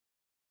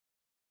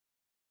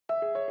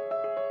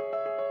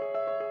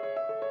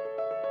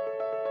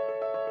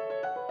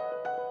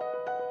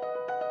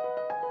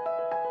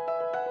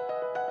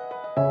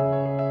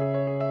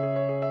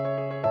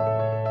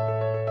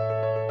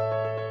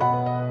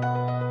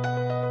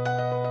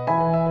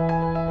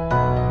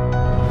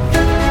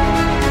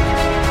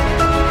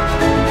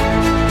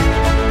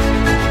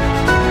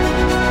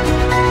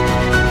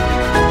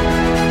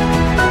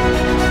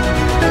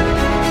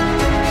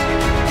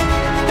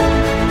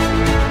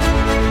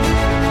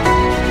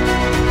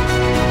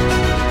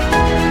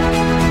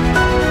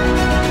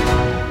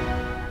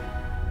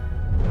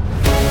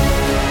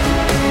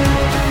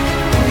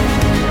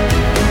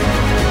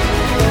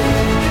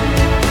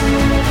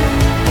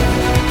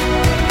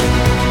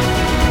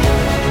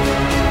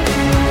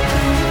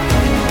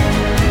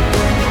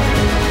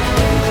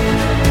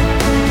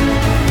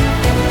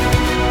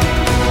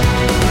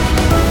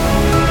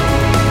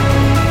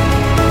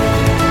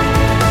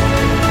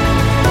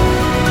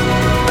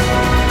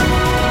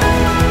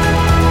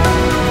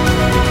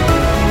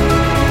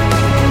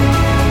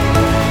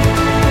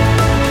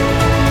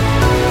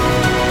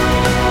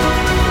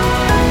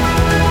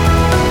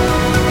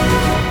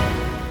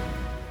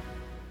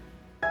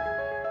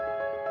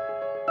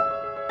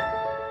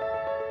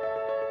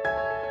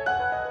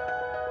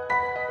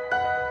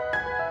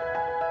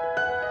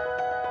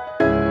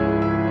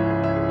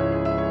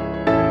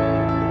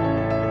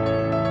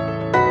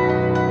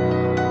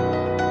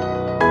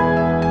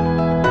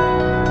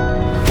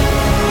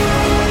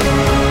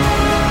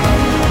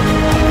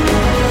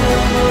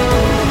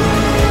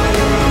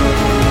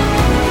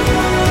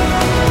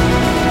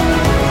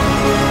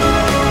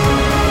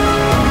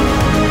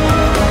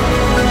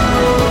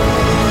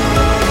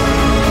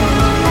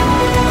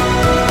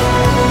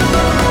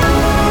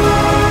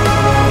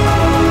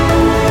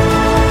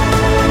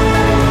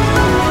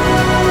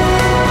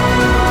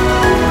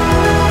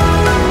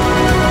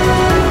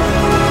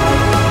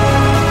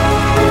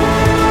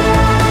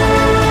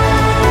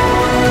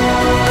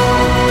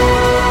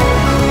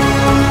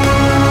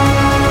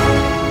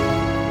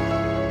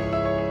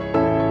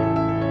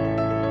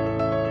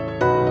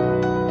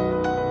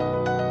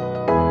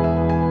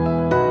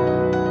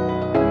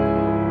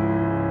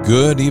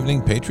Good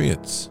evening,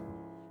 Patriots.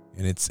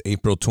 And it's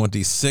April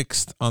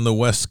 26th on the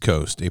West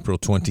Coast, April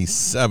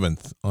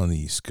 27th on the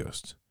East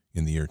Coast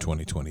in the year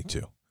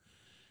 2022.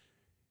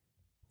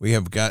 We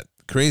have got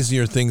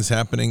crazier things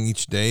happening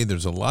each day.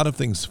 There's a lot of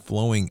things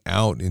flowing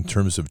out in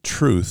terms of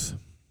truth.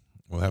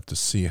 We'll have to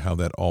see how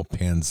that all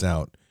pans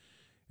out.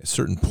 At a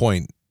certain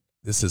point,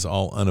 this is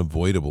all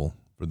unavoidable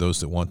for those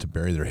that want to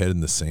bury their head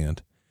in the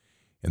sand.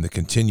 And the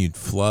continued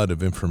flood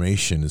of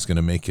information is going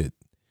to make it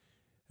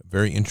a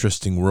very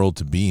interesting world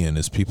to be in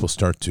as people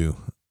start to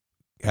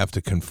have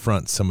to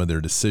confront some of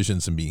their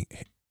decisions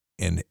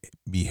and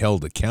be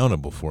held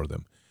accountable for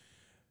them.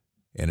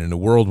 And in a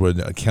world where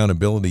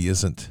accountability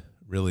isn't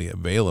really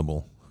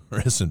available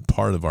or isn't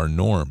part of our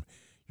norm,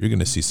 you're going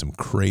to see some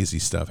crazy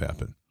stuff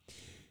happen.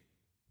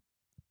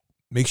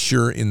 Make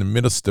sure in the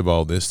midst of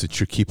all this that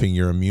you're keeping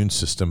your immune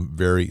system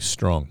very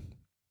strong.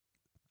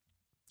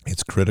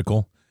 It's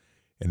critical,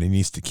 and it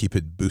needs to keep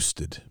it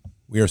boosted.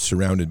 We are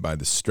surrounded by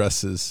the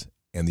stresses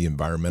and the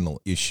environmental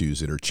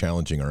issues that are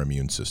challenging our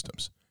immune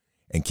systems.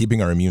 And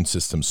keeping our immune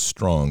systems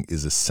strong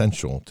is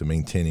essential to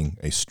maintaining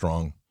a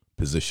strong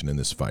position in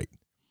this fight.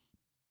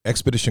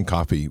 Expedition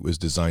Coffee was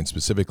designed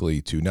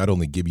specifically to not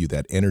only give you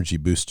that energy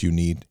boost you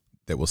need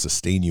that will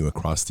sustain you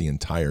across the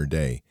entire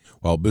day,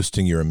 while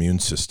boosting your immune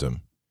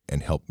system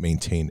and help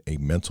maintain a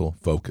mental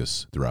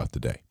focus throughout the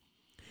day.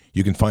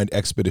 You can find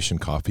Expedition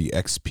Coffee,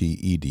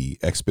 XPED,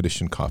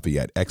 Expedition Coffee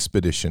at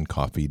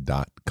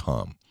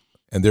expeditioncoffee.com.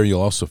 And there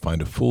you'll also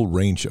find a full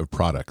range of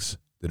products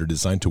that are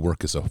designed to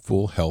work as a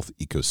full health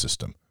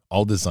ecosystem,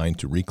 all designed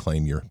to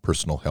reclaim your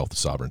personal health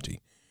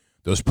sovereignty.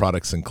 Those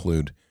products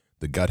include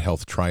the Gut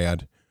Health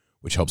Triad,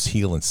 which helps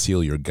heal and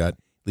seal your gut.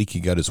 Leaky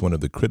gut is one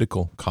of the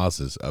critical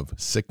causes of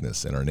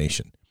sickness in our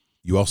nation.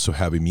 You also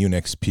have Immune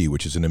XP,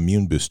 which is an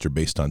immune booster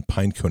based on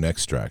pine cone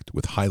extract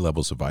with high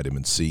levels of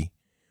vitamin C.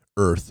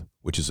 Earth,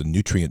 which is a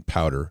nutrient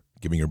powder,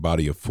 giving your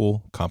body a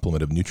full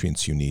complement of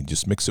nutrients you need.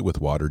 Just mix it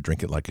with water,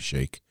 drink it like a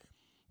shake.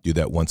 Do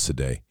that once a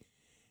day.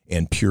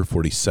 And Pure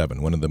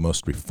 47, one of the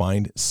most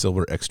refined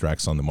silver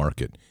extracts on the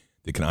market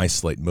that can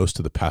isolate most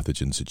of the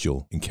pathogens that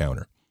you'll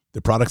encounter.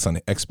 The products on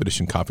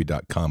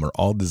expeditioncoffee.com are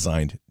all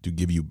designed to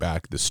give you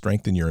back the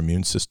strength in your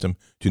immune system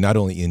to not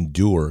only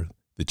endure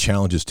the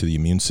challenges to the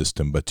immune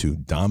system, but to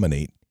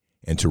dominate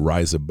and to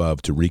rise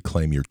above to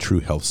reclaim your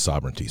true health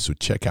sovereignty. So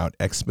check out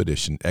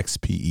Expedition,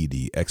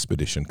 XPED,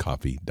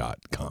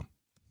 expeditioncoffee.com.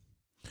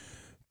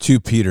 2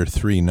 Peter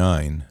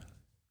 3:9.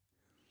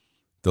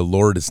 The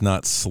Lord is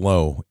not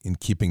slow in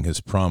keeping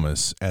his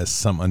promise, as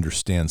some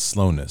understand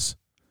slowness.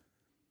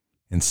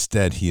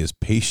 Instead, he is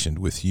patient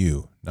with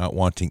you, not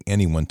wanting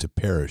anyone to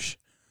perish,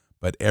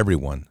 but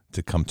everyone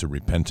to come to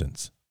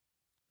repentance.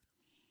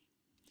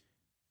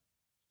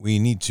 We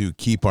need to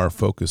keep our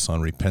focus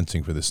on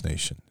repenting for this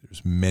nation.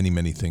 There's many,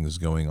 many things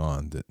going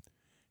on that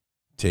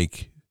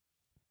take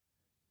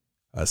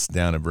us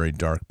down a very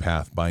dark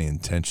path by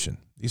intention.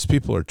 These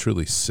people are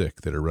truly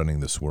sick that are running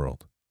this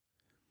world.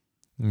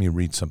 Let me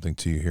read something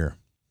to you here.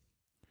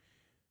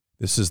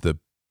 This is the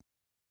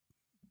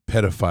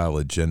pedophile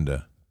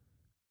agenda.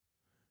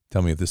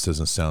 Tell me if this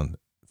doesn't sound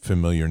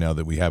familiar now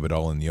that we have it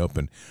all in the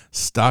open.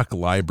 Stock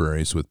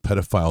libraries with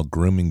pedophile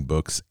grooming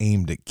books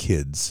aimed at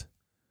kids.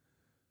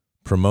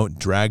 Promote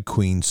drag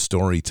queen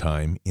story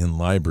time in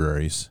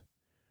libraries.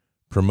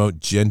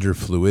 Promote gender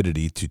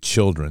fluidity to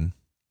children.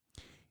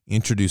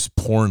 Introduce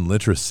porn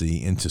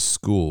literacy into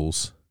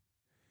schools.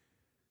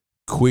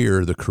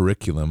 Queer the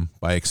curriculum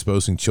by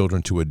exposing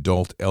children to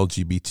adult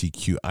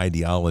LGBTQ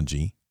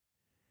ideology.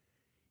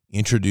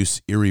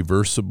 Introduce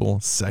irreversible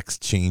sex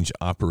change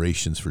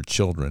operations for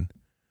children.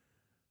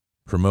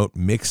 Promote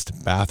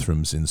mixed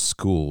bathrooms in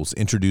schools.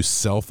 Introduce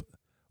soft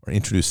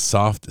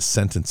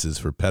sentences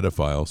for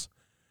pedophiles.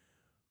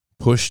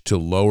 Push to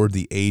lower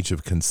the age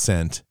of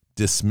consent.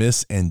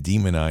 Dismiss and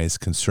demonize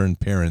concerned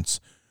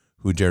parents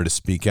who dare to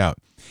speak out.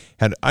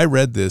 Had I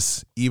read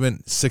this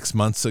even 6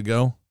 months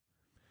ago,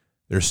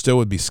 there still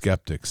would be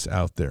skeptics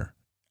out there.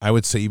 I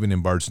would say even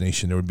in Bard's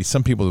Nation, there would be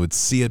some people that would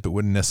see it but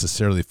wouldn't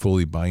necessarily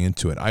fully buy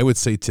into it. I would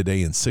say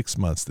today in 6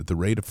 months that the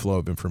rate of flow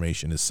of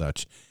information is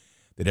such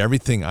that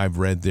everything I've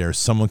read there,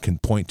 someone can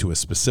point to a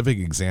specific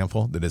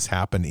example that has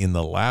happened in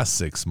the last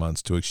 6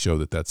 months to show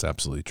that that's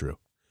absolutely true.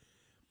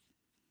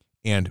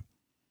 And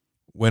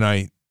when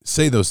I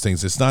say those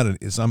things,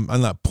 I'm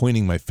not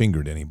pointing my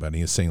finger to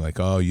anybody and saying like,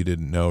 oh, you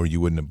didn't know or you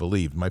wouldn't have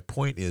believed. My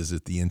point is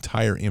that the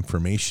entire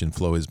information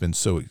flow has been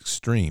so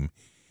extreme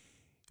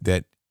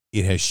that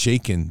it has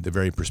shaken the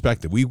very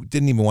perspective. We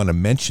didn't even want to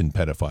mention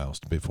pedophiles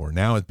before.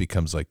 Now it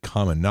becomes like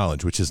common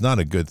knowledge, which is not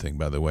a good thing,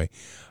 by the way.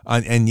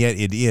 And yet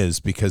it is,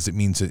 because it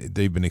means that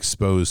they've been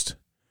exposed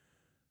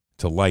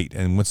to light.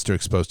 And once they're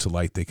exposed to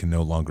light, they can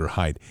no longer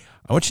hide.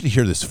 I want you to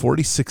hear this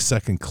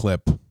 46-second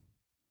clip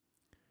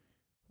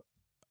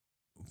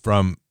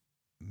from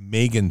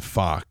Megan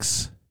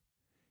Fox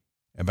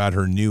about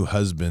her new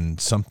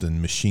husband,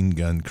 something machine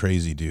gun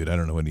crazy dude. I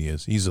don't know what he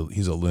is. He's a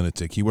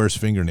lunatic. He wears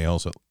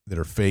fingernails that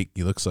are fake.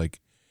 He looks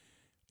like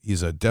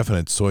he's a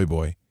definite soy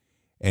boy,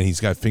 and he's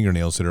got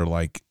fingernails that are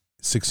like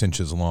 6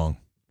 inches long.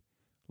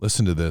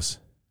 Listen to this.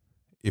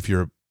 If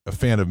you're a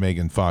fan of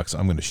Megan Fox,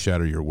 I'm going to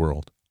shatter your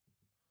world.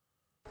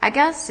 I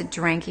guess to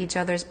drink each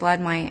other's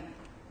blood might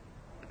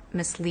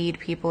mislead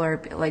people,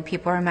 or like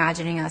people are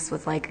imagining us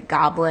with like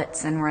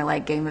goblets and we're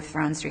like Game of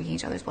Thrones drinking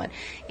each other's blood.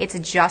 It's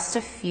just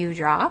a few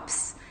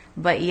drops,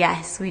 but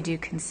yes, we do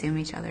consume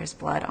each other's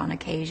blood on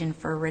occasion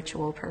for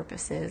ritual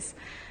purposes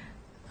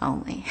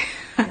only.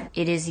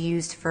 It is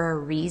used for a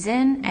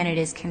reason, and it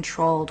is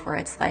controlled where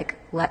it's like,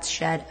 let's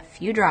shed a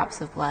few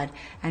drops of blood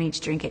and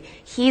each drink it.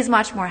 He's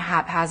much more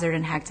haphazard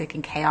and hectic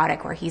and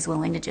chaotic, where he's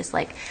willing to just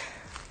like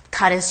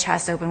cut his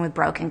chest open with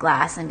broken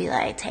glass and be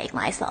like, take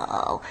my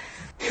soul,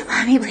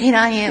 let me bleed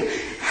on you.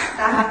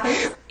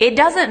 It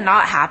doesn't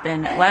not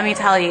happen, let me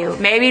tell you.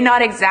 Maybe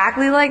not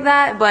exactly like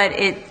that, but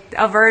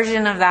a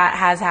version of that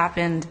has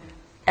happened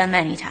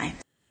many times.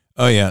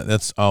 Oh, yeah,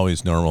 that's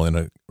always normal in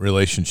a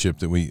relationship,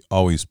 that we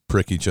always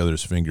prick each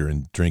other's finger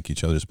and drink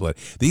each other's blood.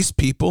 These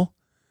people,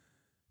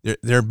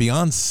 they're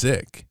beyond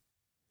sick.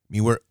 I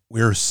mean,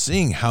 we're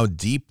seeing how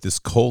deep this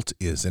cult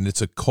is, and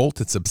it's a cult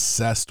that's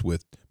obsessed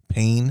with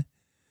pain,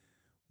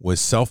 with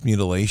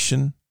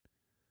self-mutilation,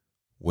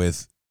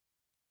 with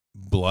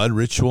blood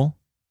ritual.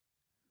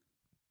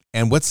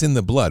 And what's in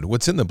the blood?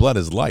 What's in the blood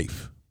is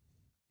life.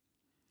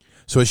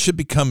 So it should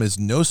become as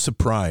no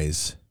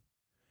surprise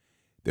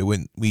that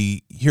when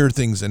we hear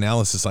things,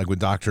 analysis like what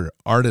Dr.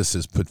 Ardis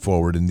has put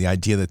forward, and the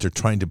idea that they're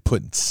trying to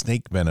put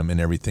snake venom in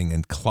everything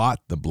and clot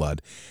the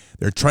blood,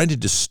 they're trying to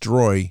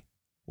destroy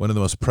one of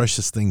the most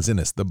precious things in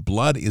us. The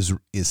blood is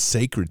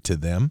sacred to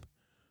them.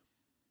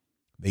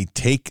 They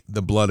take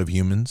the blood of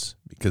humans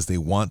because they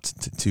want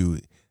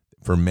to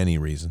for many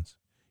reasons,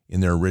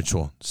 in their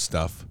ritual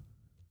stuff.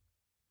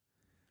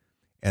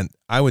 And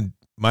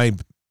my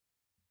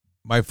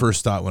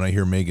first thought when I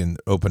hear Megan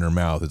open her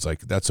mouth is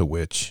like, that's a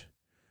witch.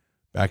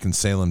 Back in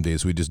Salem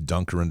days, we just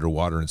dunk her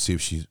underwater and see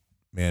if she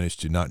managed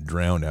to not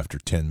drown after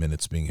 10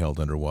 minutes being held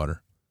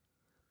underwater.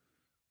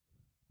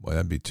 Boy,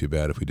 that'd be too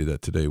bad if we did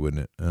that today,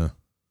 wouldn't it?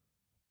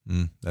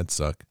 That'd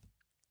suck.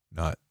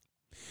 Not.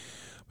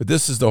 But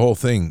this is the whole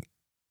thing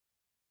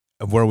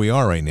of where we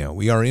are right now.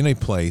 We are in a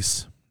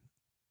place,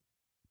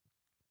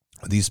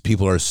 these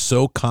people are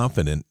so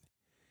confident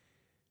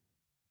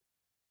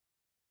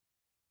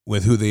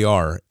with who they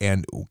are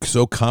and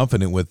so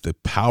confident with the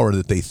power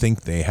that they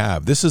think they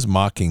have. This is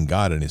mocking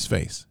God in his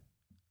face.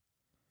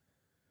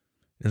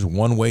 There's a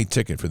one-way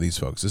ticket for these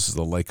folks. This is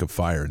the lake of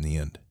fire in the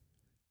end.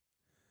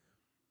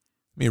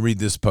 Let me read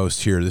this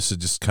post here. This is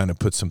just kind of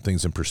put some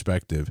things in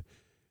perspective.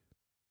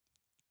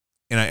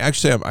 And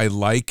I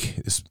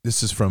like this.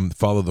 This is from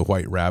Follow the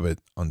White Rabbit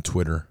on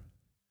Twitter.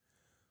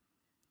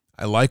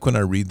 I like when I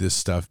read this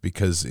stuff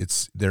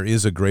because there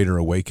is a greater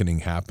awakening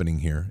happening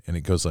here. And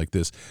it goes like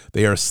this.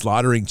 They are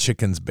slaughtering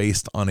chickens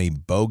based on a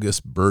bogus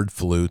bird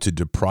flu to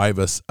deprive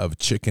us of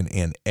chicken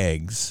and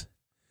eggs.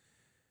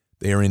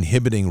 They are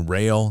inhibiting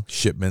rail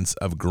shipments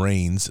of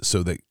grains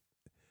so that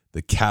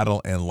the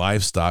cattle and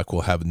livestock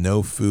will have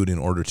no food in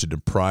order to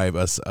deprive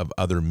us of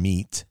other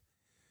meat.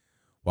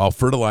 While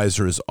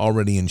fertilizer is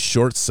already in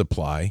short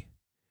supply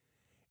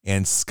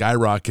and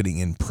skyrocketing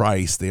in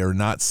price, they are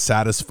not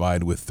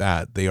satisfied with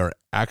that. They are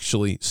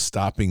actually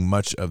stopping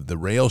much of the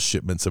rail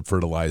shipments of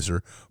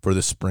fertilizer for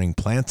the spring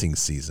planting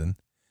season.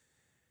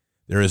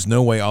 There is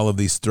no way all of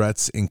these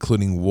threats,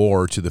 including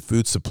war to the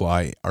food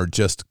supply, are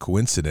just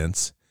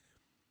coincidence.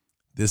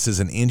 This is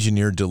an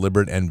engineered,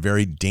 deliberate, and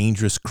very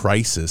dangerous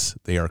crisis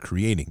they are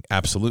creating.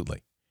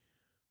 Absolutely.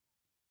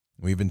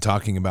 We've been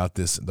talking about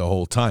this the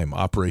whole time.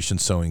 Operation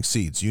Sowing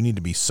Seeds. You need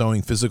to be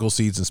sowing physical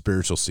seeds and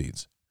spiritual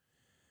seeds.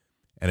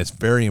 And it's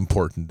very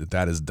important that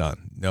that is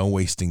done. No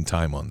wasting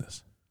time on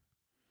this.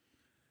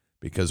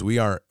 Because we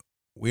are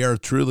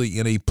truly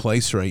in a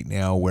place right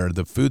now where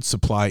the food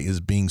supply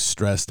is being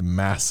stressed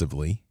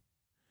massively.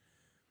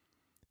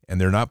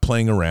 And they're not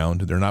playing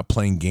around. They're not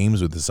playing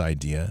games with this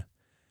idea.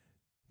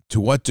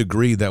 To what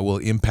degree that will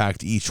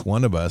impact each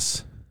one of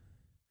us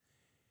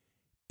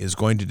is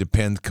going to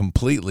depend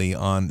completely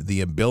on the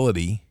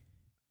ability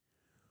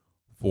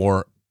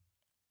for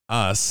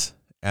us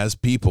as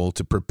people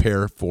to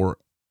prepare for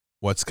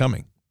what's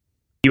coming.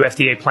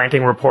 USDA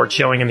planting report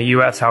showing in the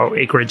U.S. how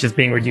acreage is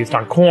being reduced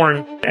on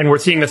corn. And we're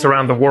seeing this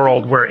around the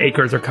world where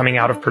acres are coming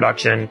out of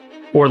production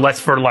or less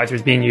fertilizer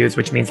is being used,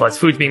 which means less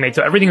food's being made.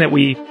 So everything that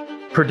we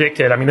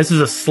predicted, I mean, this is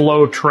a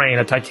slow train,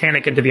 a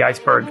Titanic into the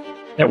iceberg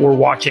that we're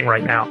watching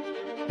right now.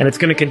 And it's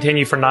going to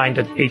continue for 9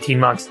 to 18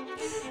 months.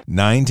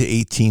 9 to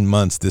 18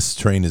 months, this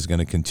train is going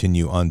to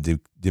continue on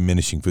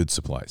diminishing food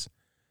supplies.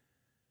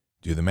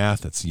 Do the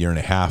math, that's a year and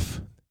a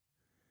half,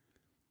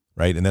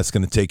 right? And that's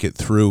going to take it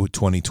through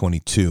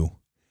 2022.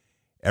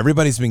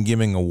 Everybody's been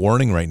giving a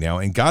warning right now,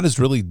 and God is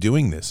really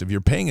doing this. If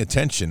you're paying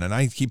attention, and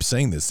I keep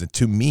saying this, that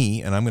to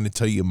me, and I'm going to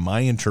tell you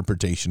my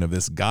interpretation of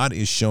this, God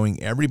is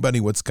showing everybody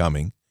what's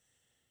coming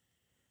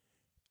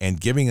and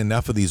giving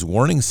enough of these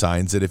warning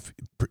signs that if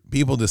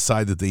people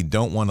decide that they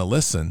don't want to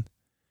listen,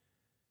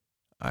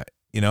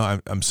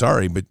 I'm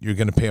sorry, but you're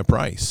going to pay a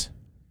price.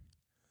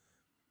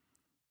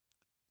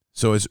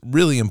 So it's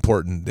really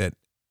important that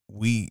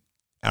we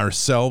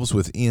ourselves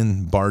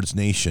within Bard's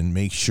Nation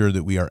make sure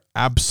that we are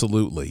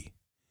absolutely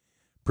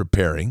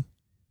preparing.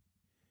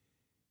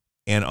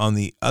 And on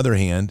the other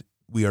hand,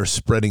 we are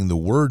spreading the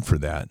word for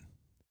that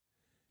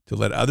to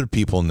let other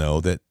people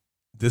know that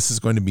this is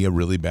going to be a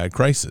really bad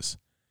crisis.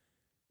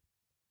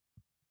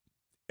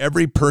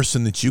 Every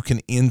person that you can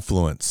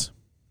influence,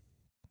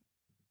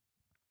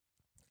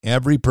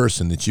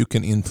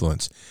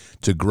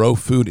 to grow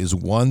food is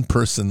one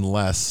person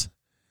less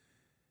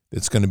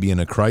that's going to be in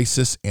a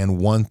crisis and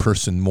one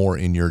person more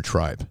in your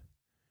tribe.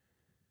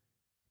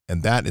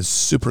 And that is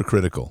super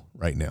critical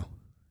right now.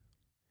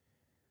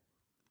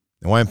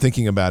 And why I'm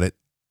thinking about it,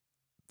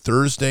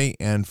 Thursday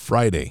and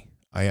Friday,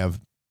 I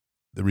have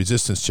the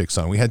Resistance Chicks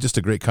on. We had just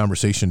a great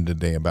conversation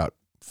today about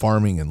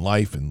farming and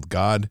life and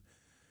God.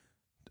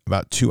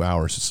 About 2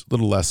 hours. It's a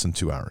little less than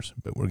 2 hours,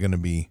 but it'll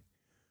be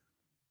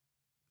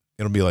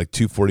like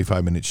 2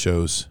 45-minute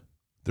shows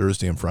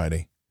Thursday and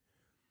Friday.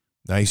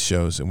 Nice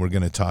shows. And we're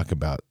going to talk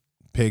about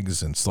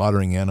pigs and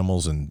slaughtering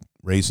animals and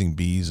raising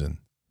bees and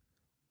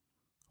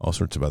all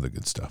sorts of other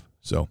good stuff.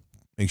 So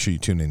make sure you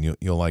tune in.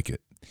 You'll like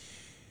it.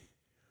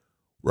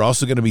 We're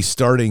also going to be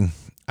starting,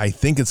 I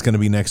think it's going to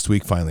be next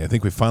week finally. I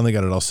think we finally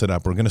got it all set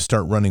up. We're going to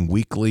start running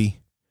weekly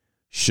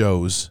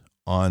shows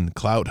on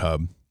Cloud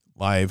Hub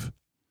live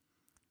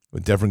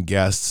with different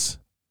guests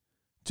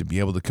to be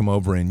able to come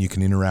over and you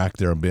can interact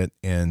there a bit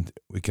and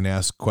we can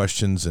ask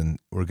questions, and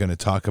we're going to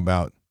talk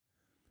about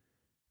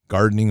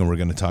gardening and we're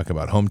going to talk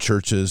about home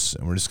churches,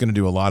 and we're just going to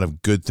do a lot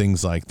of good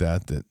things like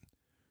that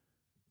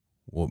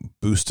will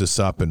boost us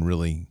up and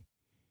really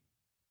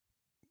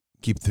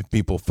keep the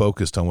people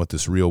focused on what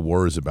this real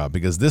war is about,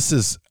 because this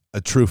is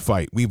a true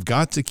fight. We've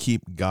got to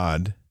keep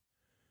God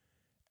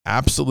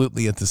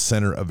absolutely at the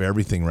center of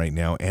everything right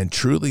now and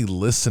truly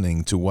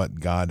listening to what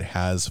God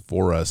has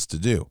for us to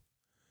do.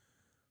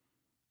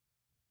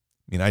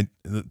 I mean, I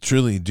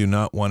truly do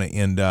not want to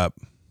end up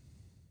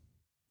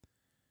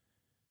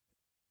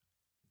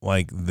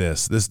like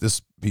this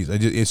piece.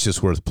 It's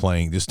just worth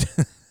playing. Just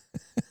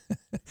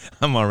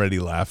I'm already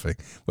laughing.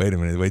 Wait a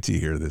minute. Wait till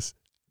you hear this.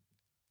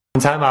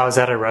 One time I was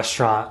at a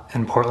restaurant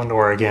in Portland,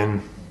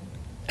 Oregon,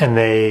 and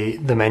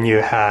the menu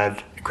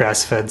had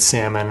grass-fed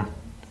salmon.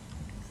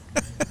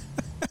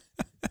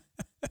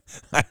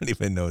 I don't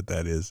even know what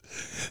that is.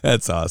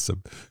 That's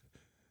awesome.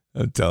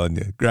 I'm telling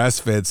you,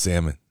 grass-fed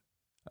salmon.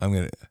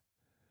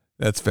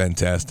 That's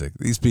fantastic.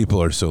 These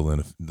people are so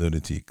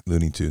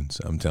Looney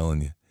Tunes. I'm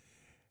telling you.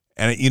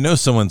 And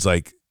someone's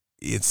like,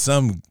 it's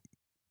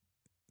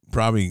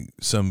probably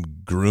some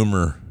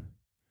groomer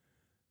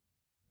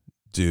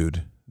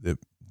dude that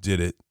did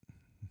it,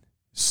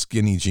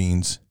 skinny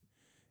jeans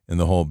and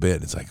the whole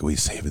bit. It's like, we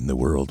saving the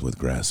world with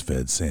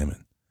grass-fed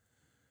salmon.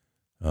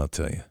 I'll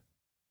tell you.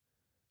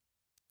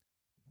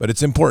 But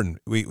it's important.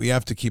 We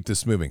have to keep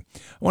this moving. I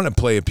want to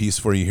play a piece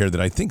for you here that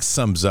I think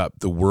sums up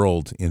the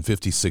world in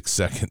 56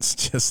 seconds.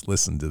 Just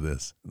listen to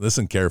this.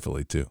 Listen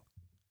carefully, too.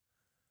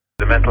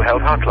 The mental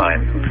health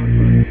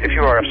hotline. If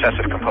you are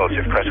obsessive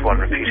compulsive, press 1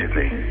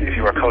 repeatedly. If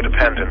you are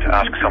codependent,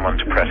 ask someone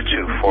to press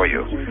 2 for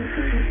you.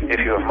 If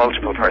you have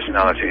multiple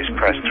personalities,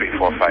 press 3,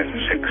 4, 5,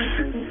 and 6.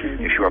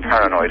 If you are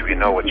paranoid, we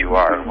know what you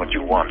are and what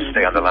you want.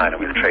 Stay on the line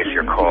and we'll trace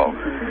your call.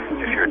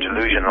 If you're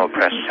delusional,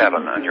 press 7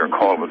 and your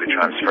call will be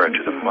transferred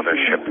to the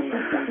mothership.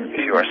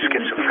 If you are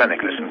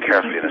schizophrenic, listen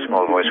carefully and a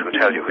small voice will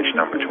tell you which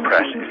number to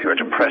press. If you are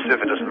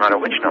depressive, it doesn't matter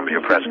which number you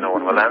press, no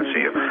one will answer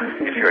you.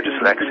 If you are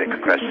dyslexic,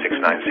 press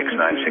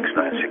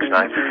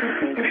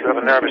 69696969. If you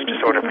have a nervous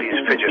disorder, please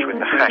fidget with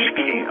the hash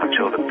key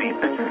until the beep.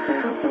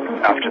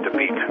 After the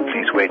beep,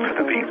 please wait for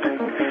the beep.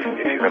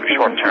 If you have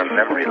short-term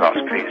memory loss,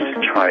 please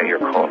try your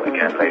call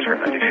again later.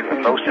 And if you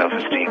have low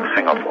self-esteem,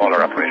 hang up. All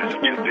our operators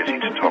are too busy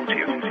to talk to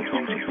you.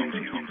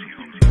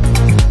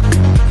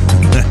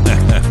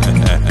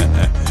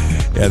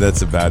 Yeah,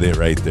 that's about it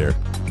right there.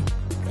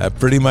 That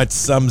pretty much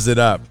sums it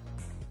up.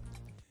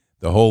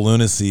 The whole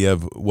lunacy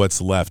of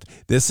what's left.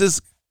 This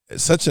is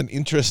such an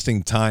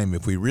interesting time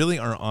if we really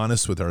are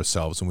honest with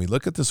ourselves and we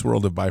look at this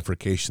world of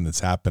bifurcation that's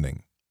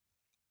happening.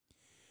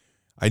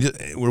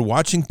 We're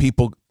watching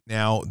people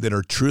now that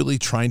are truly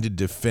trying to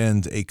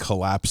defend a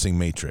collapsing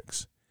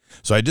matrix.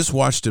 So I just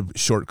watched a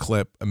short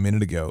clip a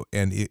minute ago,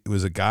 and it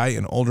was a guy,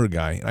 an older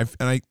guy,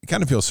 and I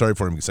kind of feel sorry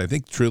for him because I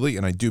think truly,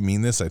 and I do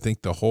mean this, I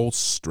think the whole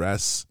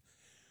stress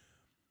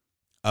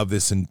of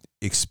this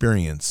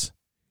experience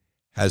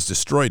has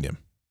destroyed him.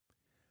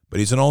 But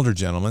he's an older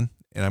gentleman,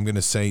 and I'm going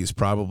to say he's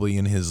probably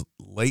in his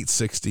late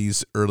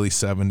 60s, early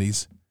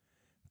 70s,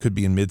 could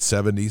be in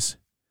mid-70s.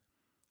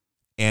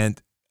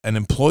 And an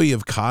employee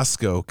of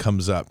Costco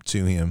comes up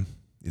to him.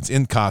 It's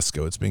in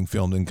Costco. It's being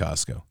filmed in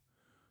Costco.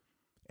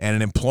 And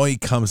an employee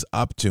comes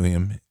up to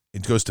him.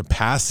 It goes to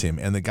pass him,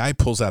 and the guy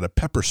pulls out a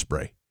pepper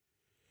spray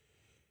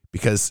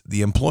because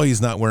the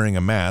employee's not wearing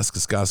a mask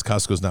because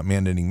Costco's not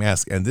mandating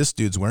masks, and this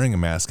dude's wearing a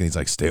mask, and he's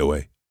like, stay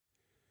away.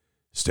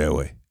 Stay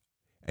away.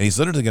 And he's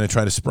literally going to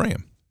try to spray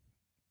him.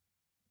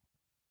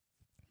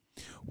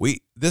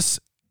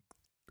 This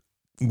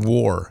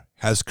war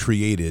has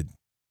created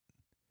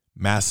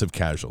massive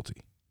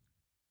casualty.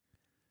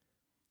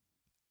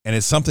 And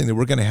it's something that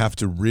we're going to have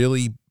to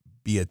really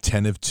be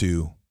attentive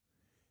to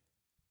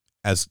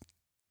as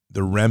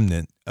the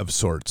remnant of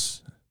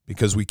sorts,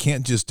 because we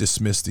can't just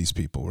dismiss these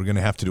people. We're going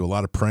to have to do a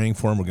lot of praying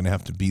for them. We're going to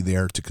have to be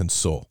there to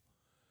console.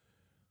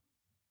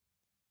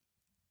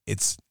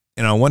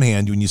 And on one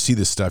hand, when you see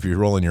this stuff, you're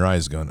rolling your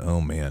eyes going,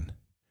 oh man.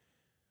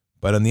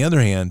 But on the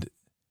other hand,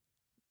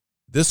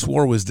 this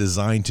war was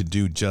designed to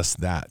do just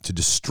that, to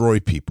destroy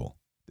people.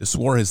 This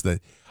war is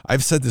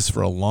I've said this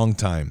for a long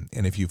time,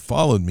 and if you've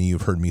followed me,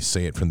 you've heard me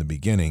say it from the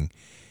beginning.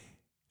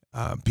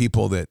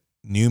 People that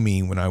knew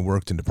me when I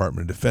worked in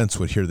Department of Defense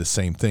would hear the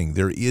same thing.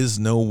 There is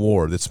no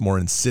war that's more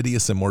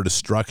insidious and more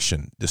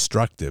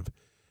destructive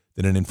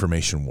than an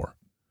information war.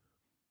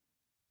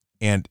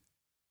 And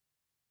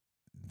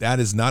that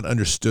is not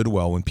understood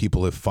well when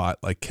people have fought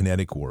like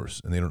kinetic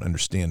wars, and they don't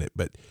understand it.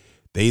 But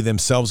they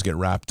themselves get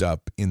wrapped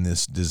up in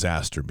this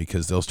disaster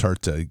because they'll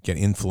start to get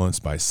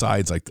influenced by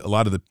sides. Like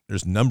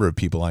there's a number of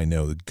people I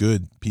know, the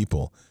good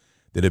people,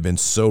 that have been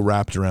so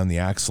wrapped around the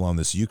axle on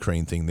this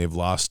Ukraine thing, they've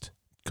lost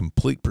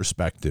complete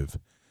perspective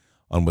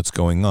on what's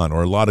going on.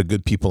 Or a lot of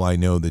good people I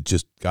know that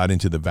just got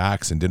into the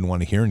vax and didn't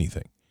want to hear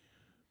anything.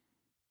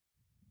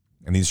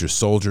 And these are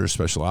soldiers,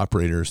 special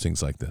operators,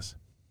 things like this.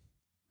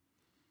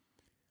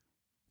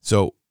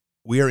 So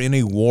we are in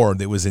a war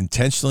that was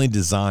intentionally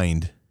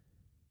designed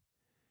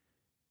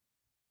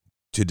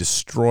to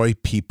destroy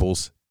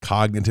people's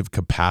cognitive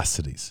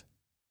capacities.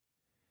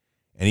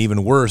 And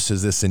even worse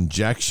is this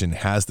injection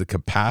has the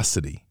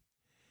capacity,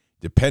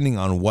 depending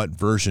on what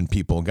version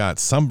people got.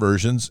 Some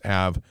versions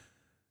have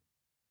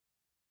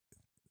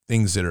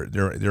things that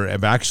there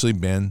have actually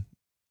been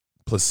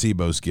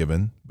placebos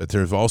given, but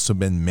there's also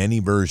been many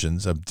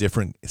versions of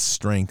different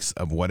strengths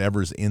of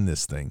whatever's in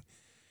this thing,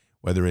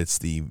 whether it's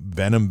the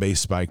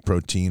venom-based spike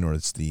protein or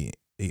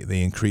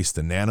they increase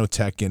the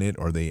nanotech in it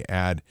or they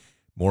add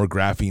more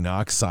graphene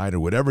oxide or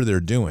whatever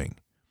they're doing.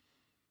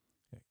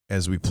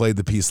 As we played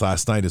the piece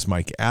last night, as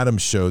Mike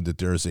Adams showed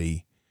that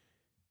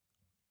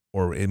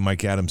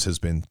Mike Adams has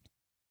been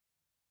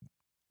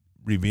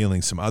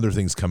revealing some other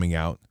things coming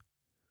out,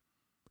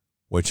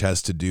 which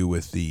has to do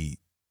with the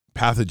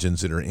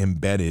pathogens that are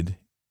embedded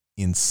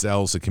in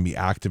cells that can be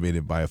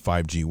activated by a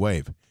 5G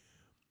wave.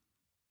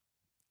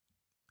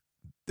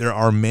 There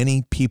are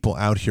many people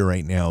out here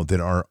right now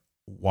that are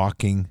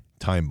walking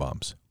time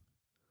bombs.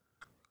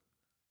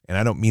 And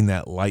I don't mean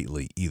that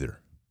lightly either.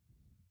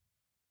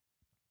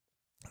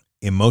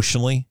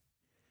 Emotionally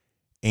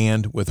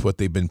and with what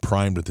they've been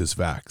primed with this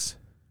vax.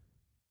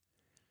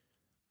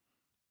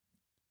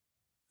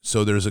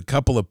 So there's a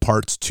couple of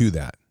parts to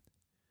that.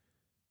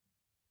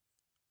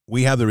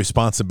 We have the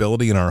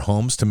responsibility in our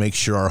homes to make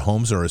sure our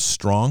homes are as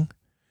strong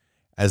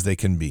as they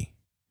can be.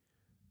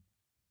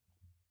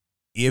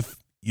 If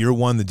you're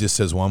one that just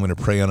says, well, I'm going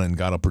to pray on it and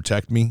God will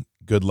protect me,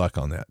 good luck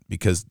on that,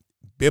 because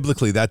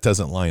biblically that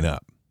doesn't line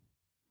up.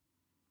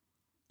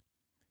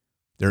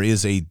 There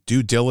is a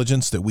due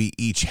diligence that we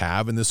each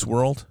have in this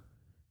world.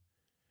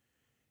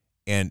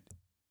 And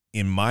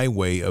in my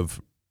way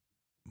of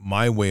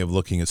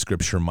looking at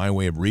Scripture, my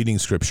way of reading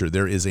Scripture,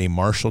 there is a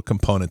martial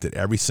component that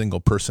every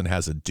single person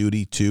has a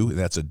duty to, and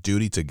that's a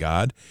duty to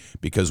God,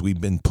 because we've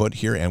been put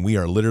here and we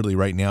are literally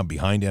right now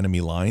behind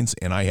enemy lines,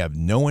 and I have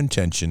no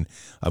intention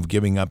of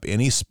giving up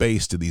any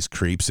space to these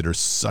creeps that are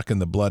sucking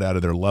the blood out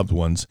of their loved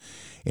ones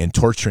and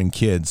torturing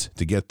kids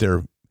to get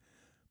their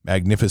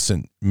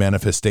magnificent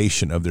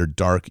manifestation of their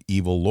dark,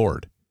 evil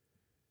Lord.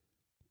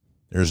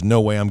 There's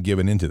no way I'm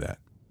giving into that.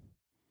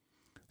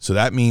 So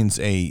that means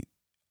a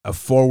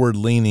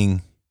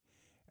forward-leaning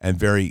and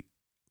very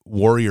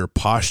warrior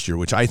posture,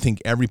 which I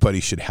think everybody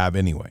should have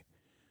anyway.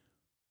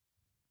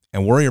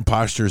 And warrior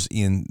postures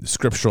in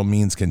scriptural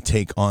means can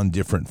take on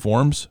different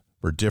forms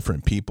for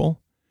different people.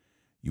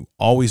 You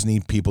always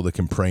need people that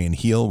can pray and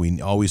heal.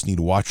 We always need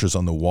watchers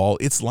on the wall.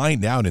 It's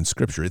lined out in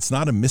Scripture. It's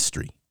not a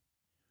mystery.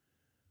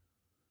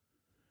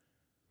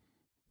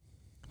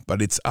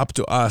 But it's up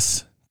to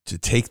us to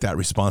take that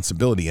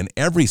responsibility. And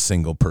every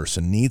single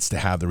person needs to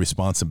have the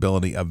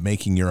responsibility of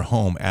making your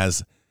home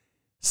as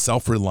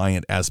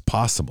self-reliant as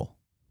possible.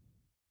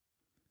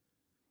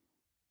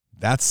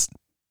 That's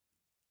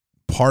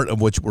part of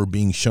what we're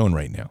being shown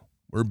right now.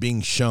 We're being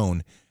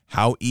shown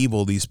how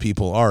evil these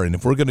people are. And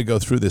if we're going to go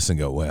through this and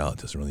go, well, it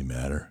doesn't really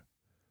matter.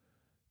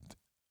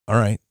 All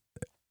right.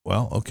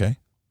 Well, okay.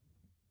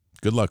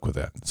 Good luck with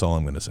that. That's all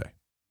I'm going to say.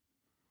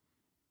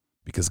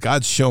 Because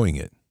God's showing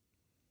it.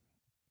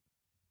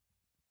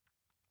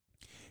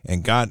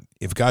 And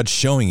if God's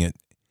showing it,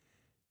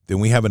 then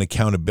we have an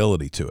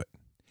accountability to it.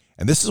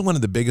 And this is one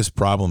of the biggest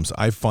problems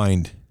I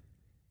find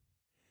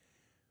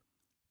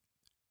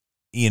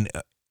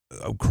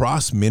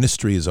across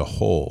ministry as a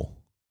whole,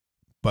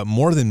 but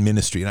more than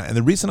ministry. And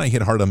the reason I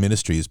hit hard on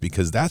ministry is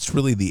because that's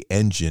really the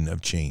engine of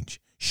change.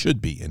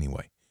 Should be,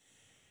 anyway.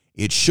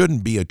 It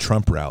shouldn't be a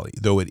Trump rally,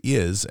 though it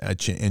is an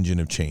engine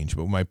of change.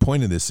 But my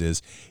point of this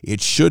is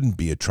it shouldn't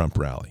be a Trump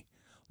rally.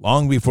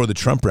 Long before the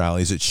Trump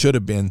rallies, it should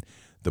have been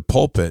the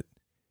pulpit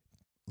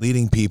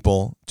leading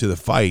people to the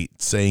fight,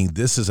 saying,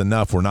 this is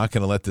enough. We're not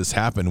going to let this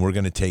happen. We're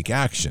going to take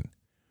action.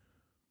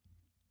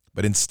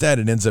 But instead,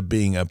 it ends up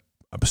being a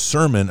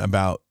sermon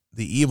about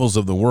the evils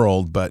of the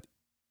world, but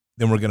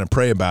then we're going to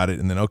pray about it,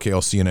 and then, okay,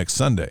 I'll see you next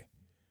Sunday.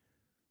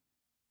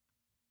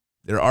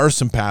 There are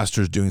some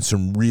pastors doing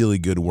some really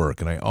good work,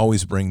 and I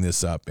always bring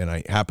this up, and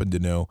I happen to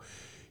know,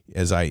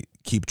 as I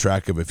keep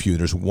track of a few,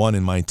 there's one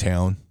in my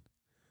town,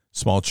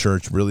 small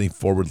church, really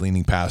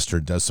forward-leaning pastor,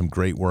 does some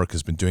great work,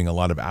 has been doing a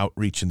lot of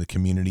outreach in the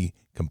community,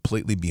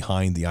 completely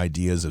behind the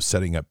ideas of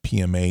setting up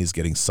PMAs,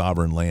 getting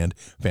sovereign land.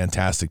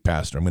 Fantastic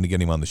pastor. I'm going to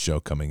get him on the show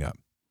coming up.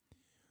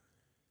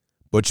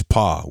 Butch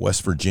Paw,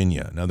 West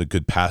Virginia, another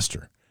good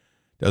pastor.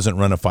 Doesn't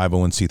run a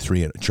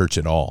 501c3 at a church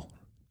at all.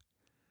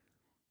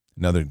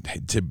 Another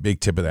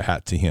big tip of the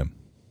hat to him,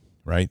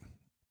 right?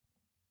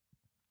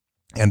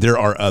 And there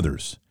are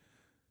others.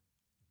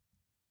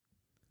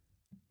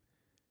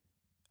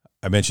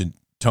 I mentioned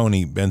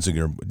Tony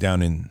Benziger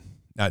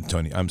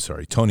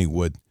Tony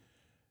Wood.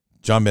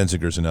 John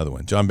Benziger's another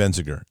one. John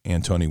Benziger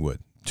and Tony Wood,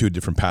 two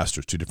different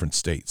pastors, two different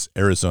states,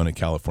 Arizona,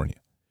 California.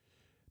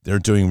 They're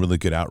doing really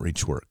good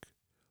outreach work.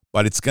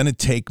 But it's going to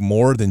take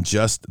more than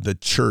just the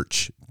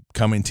church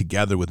coming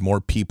together with more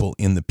people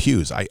in the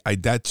pews.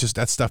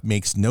 That stuff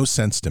makes no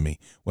sense to me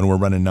when we're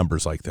running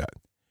numbers like that.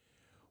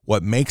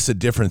 What makes a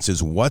difference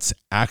is what's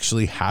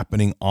actually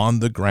happening on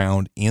the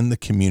ground in the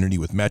community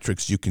with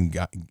metrics you can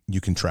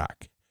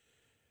track.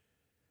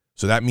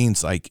 So that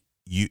means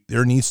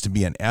there needs to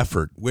be an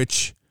effort,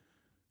 which,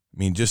 I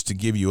mean, just to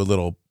give you a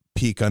little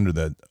peek under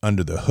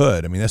the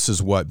hood, I mean, this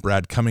is what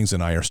Brad Cummings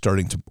and I are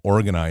starting to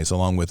organize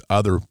along with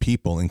other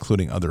people,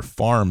 including other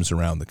farms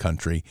around the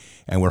country,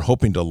 and we're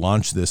hoping to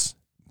launch this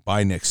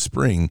by next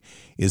spring,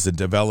 is the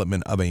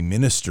development of a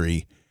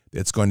ministry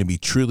that's going to be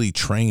truly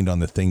trained on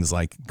the things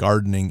like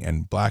gardening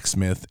and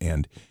blacksmith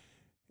and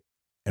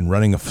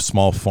running a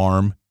small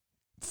farm,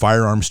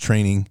 firearms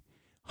training,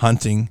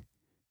 hunting,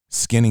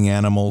 skinning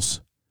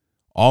animals,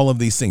 all of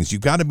these things.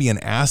 You've got to be an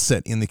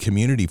asset in the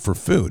community for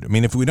food. I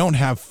mean, if we don't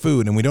have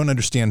food and we don't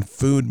understand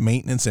food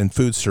maintenance and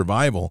food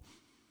survival,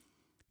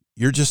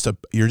 you're just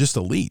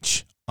a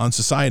leech on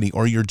society,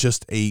 or you're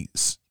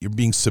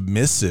being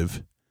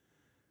submissive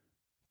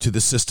to the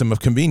system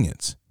of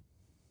convenience.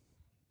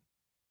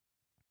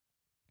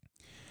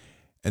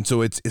 And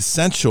so it's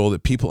essential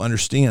that people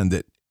understand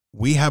that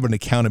we have an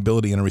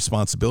accountability and a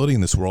responsibility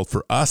in this world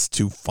for us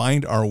to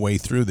find our way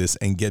through this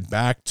and get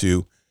back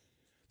to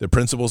the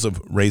principles of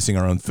raising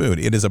our own food.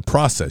 It is a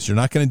process. You're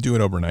not going to do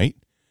it overnight.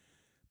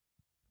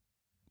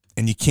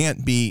 And you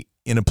can't be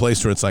in a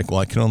place where it's like, well,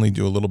 I can only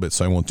do a little bit,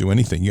 so I won't do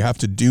anything. You have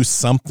to do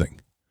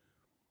something.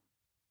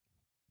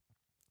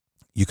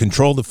 You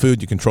control the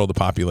food, you control the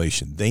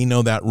population. They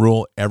know that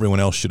rule. Everyone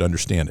else should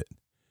understand it.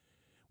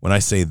 When I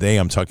say they,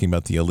 I'm talking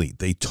about the elite.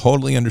 They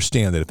totally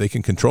understand that if they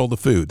can control the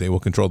food, they will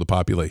control the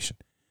population.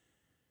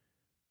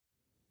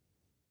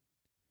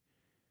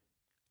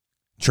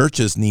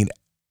 Churches need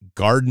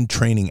garden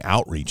training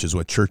outreach is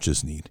what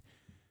churches need.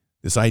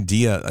 This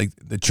idea, like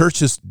the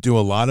churches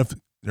do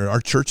there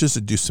are churches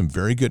that do some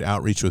very good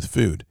outreach with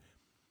food.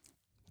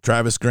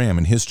 Travis Graham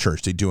and his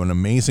church, they do an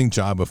amazing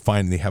job of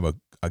they have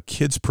a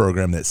kids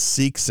program that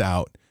seeks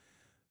out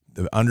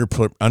the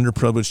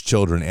underprivileged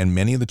children, and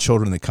many of the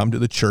children that come to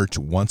the church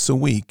once a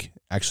week,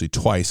 actually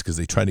twice, because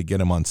they try to get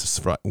them on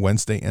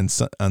Wednesday and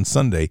on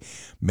Sunday.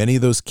 Many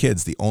of those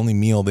kids, the only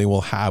meal they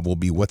will have will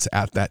be what's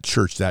at that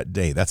church that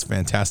day. That's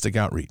fantastic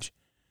outreach.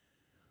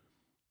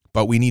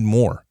 But we need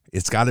more.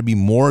 It's got to be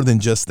more than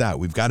just that.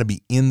 We've got to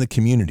be in the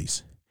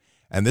communities.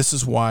 And this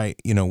is why,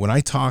 when I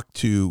talk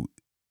to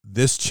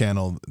this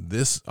channel,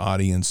 this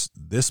audience,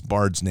 this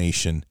Bard's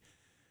Nation,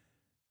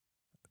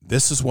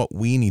 this is what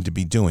we need to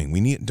be doing.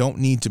 We don't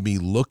need to be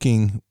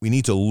looking. We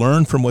need to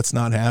learn from what's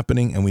not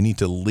happening, and we need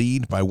to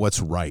lead by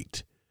what's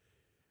right.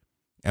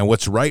 And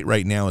what's right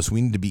now is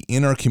we need to be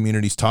in our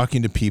communities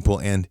talking to people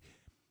and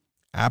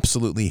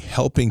absolutely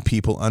helping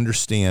people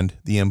understand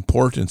the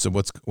importance of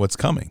what's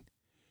coming.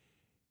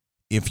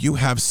 If you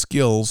have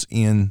skills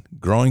in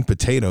growing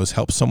potatoes,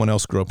 help someone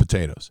else grow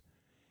potatoes.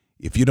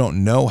 If you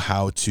don't know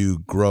how to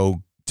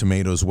grow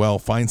tomatoes well,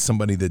 find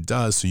somebody that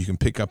does so you can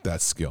pick up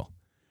that skill.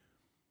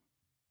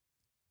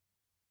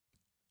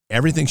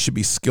 Everything should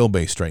be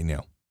skill-based right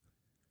now.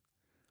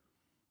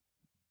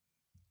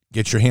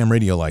 Get your ham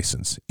radio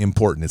license.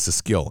 Important. It's a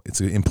skill.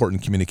 It's an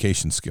important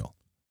communication skill.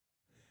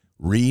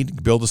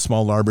 Read, build a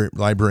small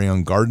library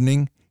on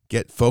gardening.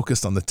 Get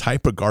focused on the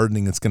type of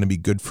gardening that's going to be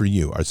good for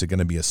you. Is it going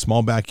to be a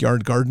small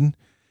backyard garden?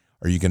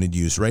 Are you going to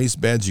use raised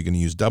beds? Are you going to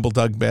use double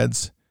dug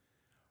beds?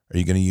 Are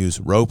you going to use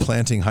row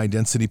planting, high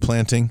density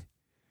planting?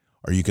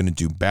 Are you going to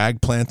do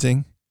bag planting?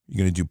 Are you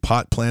going to do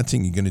pot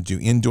planting? Are you going to do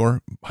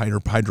indoor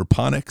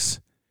hydroponics?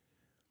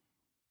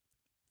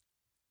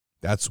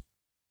 That's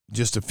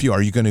just a few.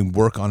 Are you going to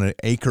work on an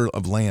acre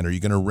of land? Are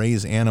you going to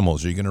raise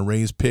animals? Are you going to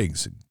raise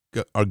pigs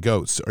or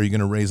goats? Are you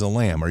going to raise a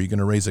lamb? Are you going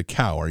to raise a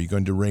cow? Are you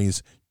going to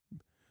raise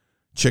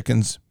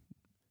chickens,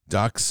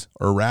 ducks,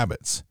 or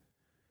rabbits?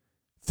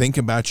 Think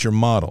about your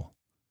model.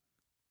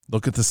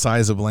 Look at the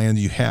size of land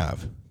you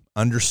have.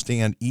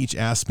 Understand each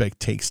aspect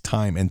takes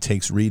time and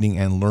takes reading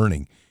and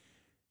learning.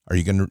 Are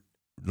you going to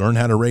learn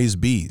how to raise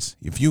bees.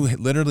 If you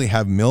literally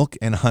have milk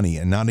and honey,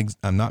 and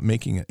I'm not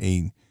making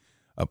a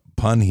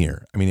pun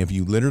here. I mean, if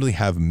you literally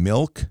have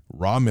milk,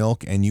 raw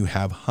milk, and you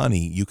have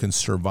honey, you can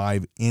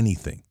survive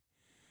anything.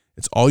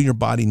 It's all your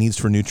body needs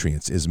for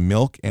nutrients is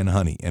milk and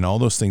honey and all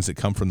those things that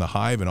come from the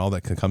hive and all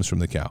that comes from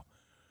the cow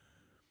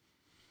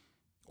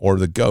or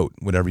the goat,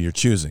 whatever you're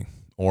choosing,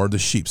 or the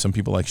sheep. Some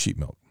people like sheep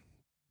milk.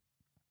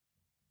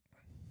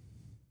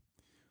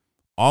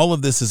 All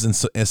of this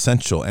is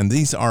essential, and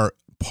these are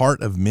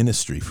part of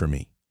ministry for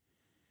me.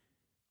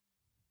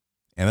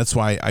 And that's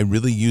why I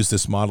really use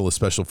this model of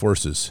special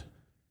forces.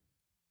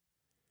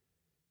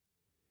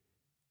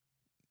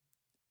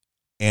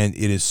 And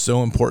it is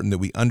so important that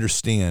we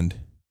understand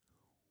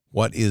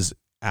what is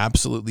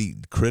absolutely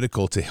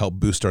critical to help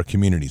boost our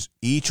communities.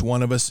 Each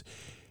one of us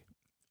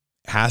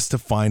has to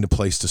find a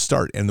place to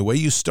start. And the way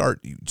you start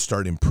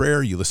in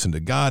prayer, you listen to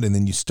God, and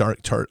then you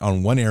start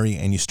on one area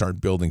and you start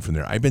building from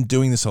there. I've been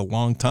doing this a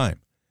long time.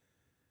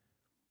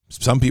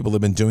 Some people have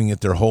been doing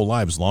it their whole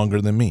lives,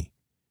 longer than me.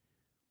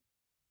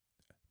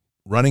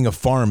 Running a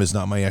farm is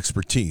not my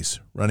expertise.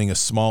 Running a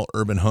small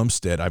urban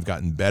homestead, I've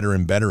gotten better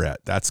and better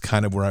at. That's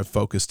kind of where I've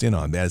focused in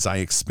on as I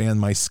expand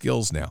my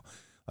skills now.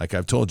 Like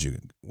I've told you,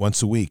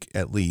 once a week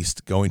at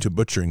least, going to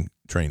butchering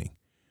training.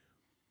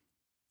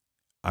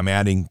 I'm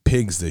adding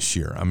pigs this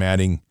year. I'm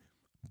adding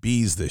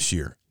bees this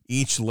year.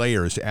 Each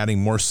layer is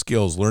adding more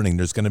skills, learning.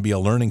 There's going to be a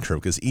learning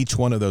curve because each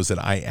one of those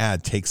that I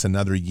add takes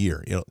another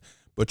year.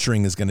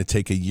 Butchering is going to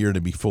take a year to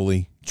be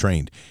fully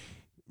trained.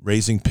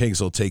 Raising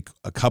pigs will take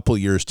a couple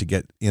years to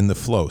get in the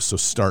flow, so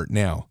start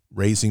now.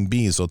 Raising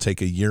bees will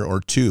take a year or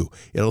two.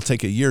 It'll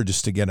take a year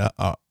just to get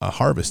a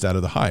harvest out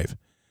of the hive.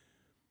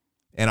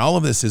 And all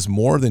of this is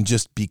more than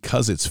just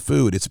because it's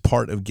food. It's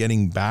part of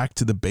getting back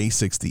to the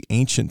basics, the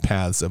ancient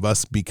paths of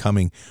us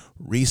becoming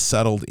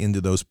resettled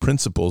into those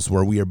principles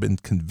where we have been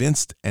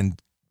convinced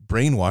and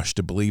brainwashed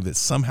to believe that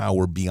somehow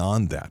we're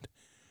beyond that.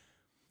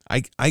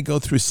 I go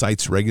through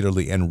sites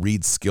regularly and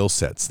read skill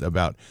sets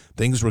about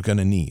things we're going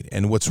to need.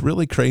 And what's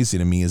really crazy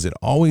to me is it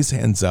always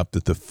ends up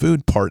that the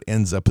food part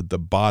ends up at the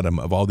bottom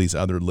of all these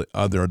other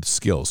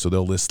skills. So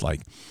they'll list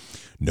like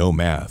no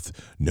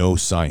math, no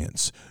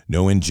science,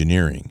 no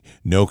engineering,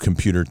 no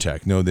computer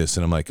tech, no this.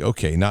 And I'm like,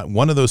 okay, not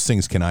one of those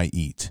things can I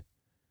eat.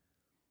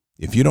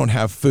 If you don't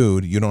have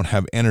food, you don't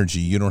have energy,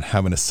 you don't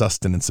have a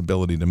sustenance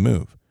ability to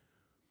move.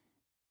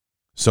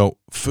 So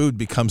food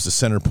becomes the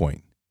center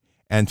point.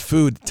 And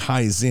food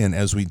ties in,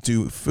 as we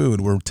do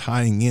food, we're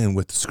tying in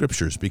with the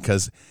scriptures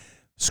because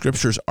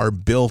scriptures are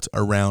built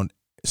around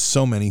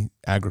so many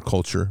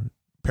agriculture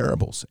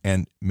parables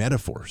and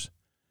metaphors.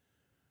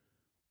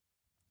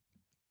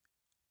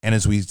 And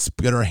as we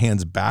get our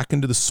hands back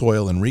into the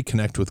soil and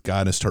reconnect with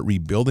God and start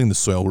rebuilding the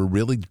soil, we're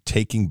really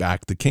taking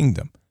back the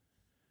kingdom.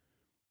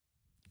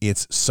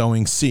 It's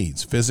sowing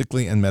seeds,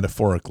 physically and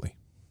metaphorically.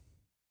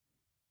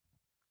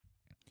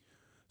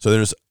 So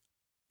this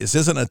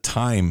isn't a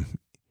time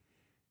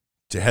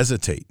to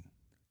hesitate.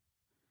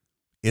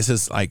 This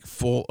is like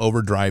full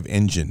overdrive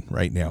engine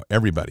right now,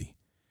 everybody.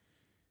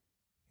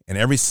 And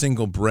every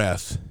single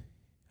breath,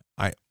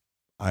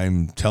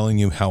 I'm telling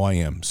you how I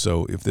am.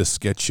 So if this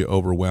gets you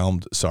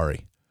overwhelmed,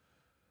 sorry,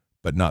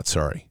 but not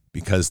sorry,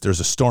 because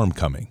there's a storm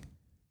coming.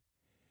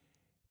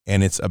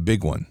 And it's a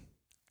big one.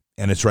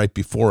 And it's right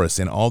before us.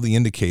 And all the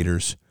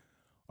indicators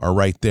are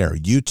right there.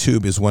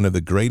 YouTube is one of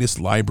the greatest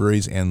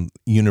libraries and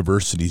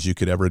universities you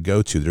could ever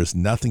go to. There's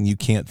nothing you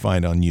can't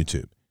find on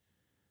YouTube.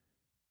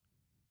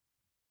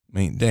 I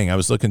mean, dang, I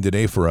was looking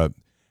today for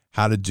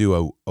how to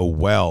do a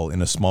well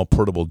in a small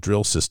portable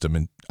drill system,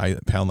 and I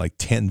found like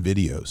 10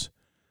 videos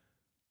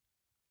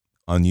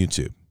on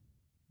YouTube.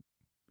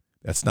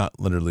 That's not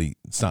literally,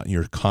 it's not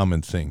your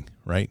common thing,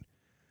 right?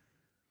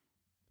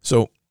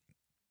 So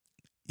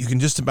you can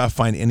just about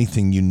find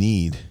anything you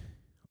need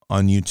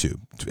on YouTube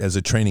as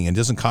a training, and it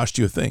doesn't cost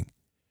you a thing.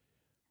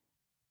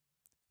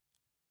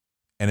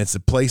 And it's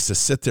a place to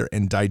sit there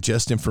and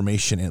digest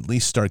information, and at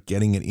least start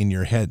getting it in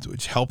your head,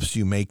 which helps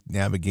you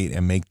navigate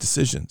and make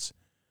decisions.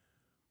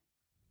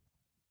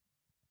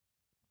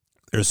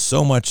 There's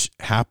so much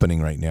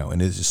happening right now, and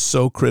it is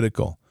so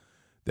critical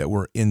that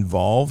we're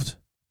involved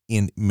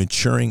in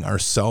maturing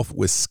ourselves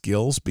with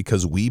skills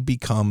because we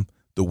become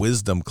the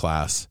wisdom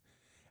class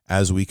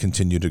as we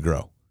continue to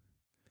grow.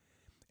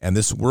 And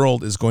this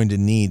world is going to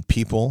need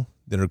people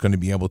that are going to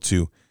be able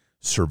to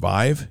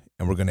survive,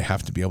 and we're going to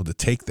have to be able to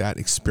take that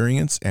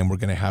experience, and we're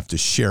going to have to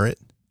share it,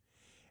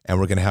 and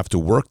we're going to have to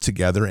work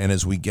together. And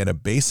as we get a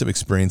base of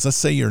experience,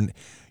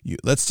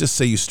 let's just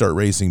say you start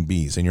raising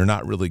bees and you're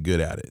not really good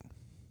at it.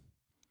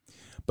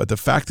 But the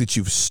fact that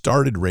you've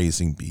started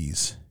raising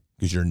bees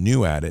because you're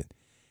new at it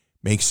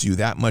makes you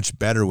that much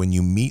better when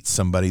you meet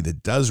somebody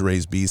that does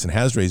raise bees and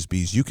has raised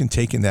bees. You can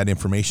take in that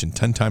information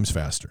 10 times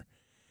faster.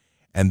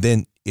 And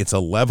then it's a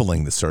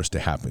leveling that starts to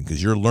happen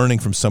because you're learning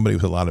from somebody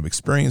with a lot of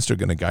experience. They're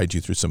going to guide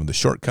you through some of the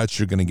shortcuts.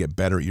 You're going to get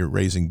better at your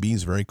raising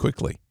bees very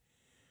quickly.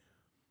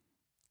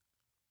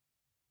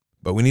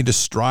 But we need to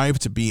strive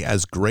to be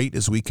as great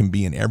as we can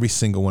be in every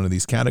single one of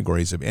these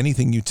categories of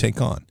anything you take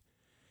on.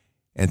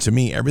 And to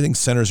me, everything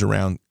centers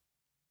around,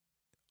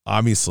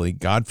 obviously,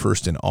 God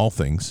first in all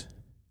things.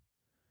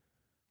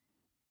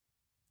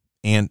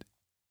 And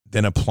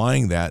then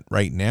applying that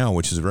right now,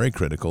 which is very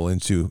critical,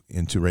 into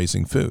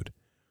raising food.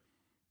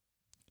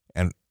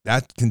 And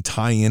that can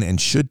tie in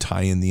and should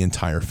tie in the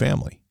entire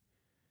family,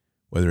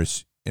 whether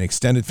it's an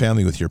extended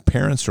family with your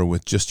parents or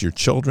with just your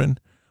children,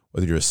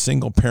 whether you're a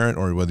single parent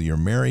or whether you're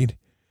married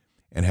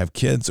and have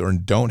kids or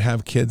don't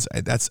have kids.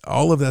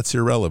 All of that's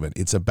irrelevant.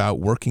 It's about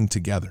working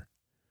together,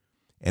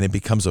 and it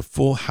becomes a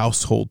full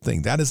household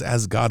thing. That is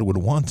as God would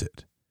want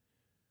it,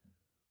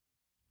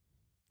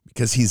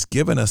 because he's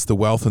given us the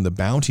wealth and the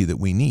bounty that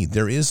we need.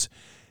 There is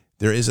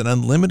an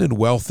unlimited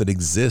wealth that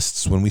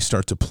exists when we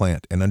start to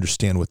plant and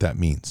understand what that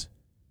means.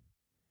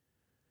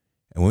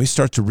 And when we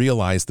start to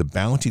realize the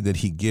bounty that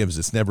he gives,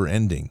 it's never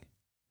ending.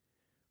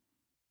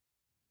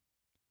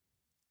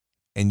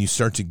 And you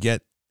start to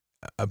get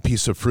a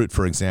piece of fruit,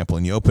 for example,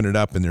 and you open it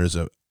up and there's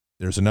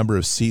a number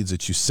of seeds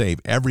that you save.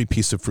 Every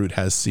piece of fruit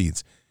has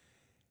seeds,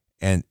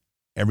 and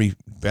every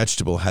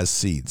vegetable has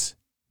seeds,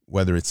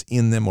 whether it's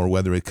in them or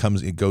whether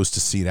it goes to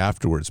seed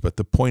afterwards. But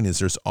the point is,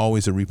 there's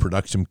always a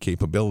reproduction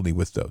capability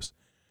with those.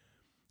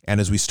 And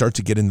as we start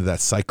to get into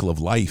that cycle of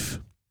life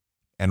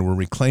and we're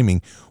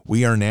reclaiming,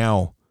 we are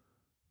now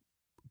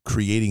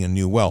creating a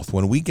new wealth.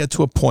 When we get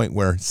to a point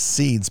where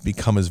seeds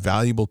become as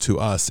valuable to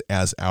us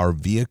as our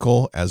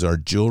vehicle, as our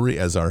jewelry,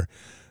 as our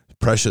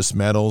precious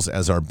metals,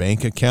 as our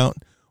bank account,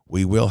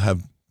 we will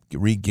have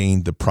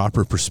regained the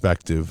proper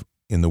perspective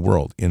in the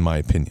world, in my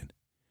opinion.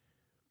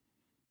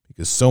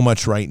 Because so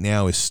much right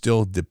now is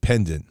still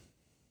dependent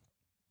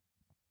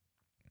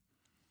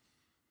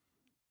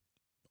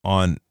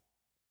on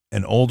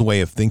an old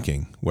way of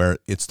thinking, where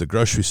it's the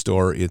grocery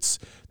store, it's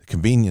the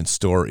convenience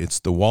store, it's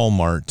the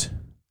Walmart,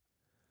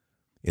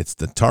 it's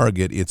the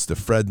Target, it's the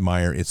Fred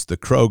Meyer, it's the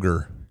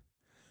Kroger,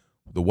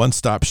 the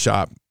one-stop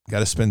shop. Got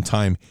to spend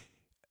time.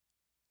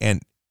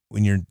 And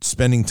when you're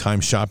spending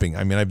time shopping,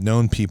 I mean, I've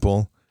known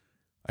people,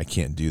 I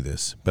can't do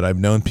this, but I've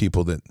known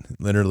people that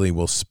literally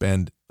will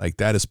spend, like,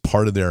 that is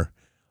part of their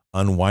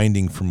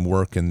unwinding from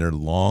work and their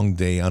long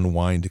day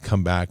unwind, to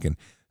come back and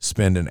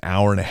spend an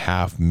hour and a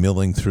half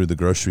milling through the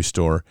grocery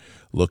store,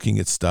 looking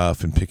at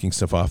stuff and picking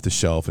stuff off the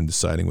shelf and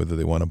deciding whether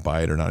they want to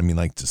buy it or not. I mean,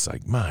 like, just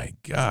like, my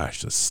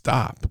gosh, just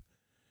stop.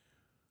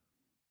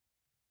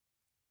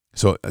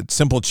 So a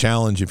simple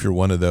challenge, if you're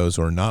one of those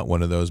or not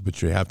one of those,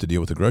 but you have to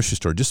deal with the grocery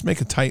store, just make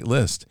a tight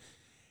list.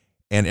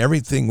 And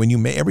every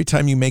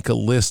time you make a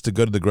list to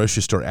go to the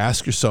grocery store,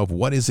 ask yourself,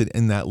 what is it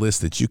in that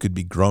list that you could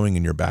be growing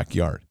in your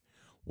backyard?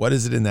 What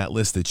is it in that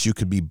list that you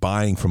could be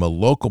buying from a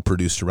local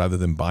producer rather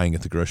than buying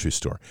at the grocery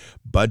store?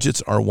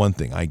 Budgets are one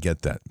thing. I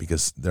get that,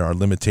 because there are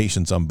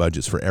limitations on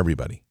budgets for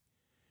everybody.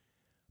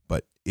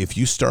 But if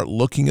you start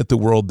looking at the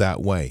world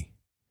that way,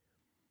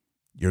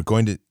 you're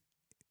going to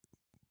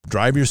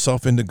drive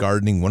yourself into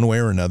gardening one way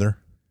or another.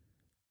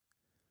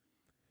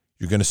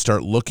 You're going to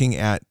start looking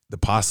at the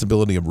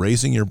possibility of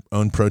raising your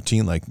own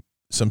protein, like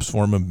some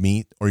form of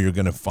meat, or you're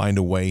going to find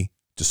a way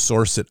to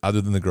source it other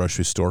than the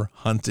grocery store,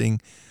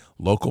 hunting,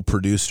 local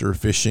producer,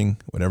 fishing,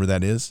 whatever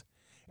that is.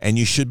 And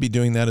you should be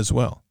doing that as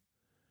well.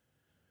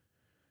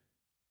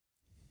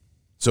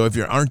 So if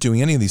you aren't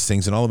doing any of these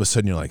things and all of a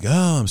sudden you're like,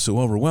 oh, I'm so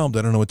overwhelmed,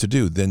 I don't know what to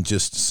do, then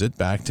just sit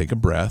back, take a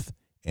breath,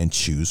 and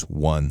choose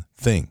one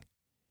thing.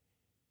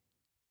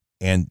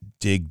 And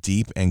dig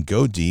deep and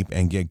go deep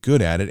and get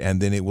good at it, and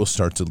then it will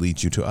start to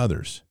lead you to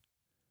others.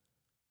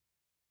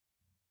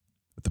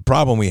 But the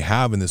problem we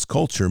have in this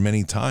culture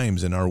many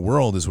times in our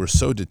world is we're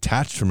so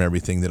detached from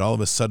everything that all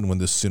of a sudden when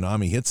this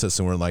tsunami hits us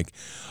and we're like,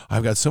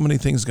 I've got so many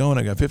things going,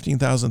 I got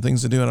 15,000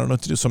 things to do, I don't know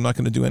what to do, so I'm not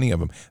going to do any of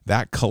them.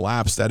 That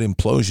collapse, that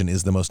implosion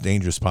is the most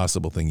dangerous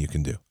possible thing you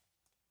can do.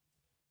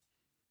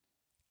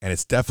 And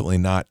it's definitely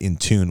not in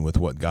tune with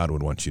what God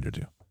would want you to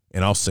do.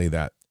 And I'll say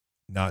that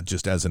not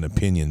just as an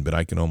opinion, but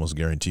I can almost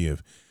guarantee you,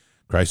 if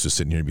Christ was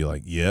sitting here, he'd be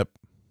like, yep.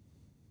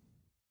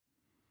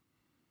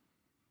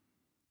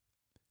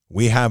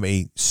 We have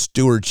a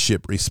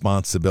stewardship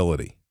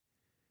responsibility.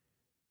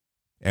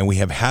 And we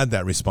have had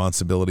that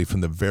responsibility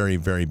from the very,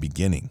 very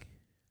beginning.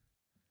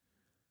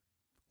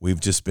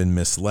 We've just been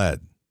misled.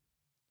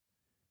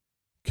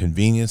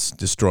 Convenience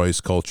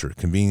destroys culture.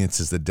 Convenience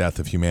is the death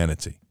of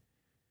humanity.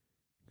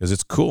 Because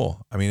it's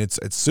cool. I mean, it's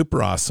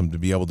super awesome to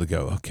be able to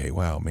go, okay,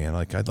 wow, man,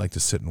 like I'd like to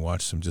sit and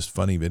watch some just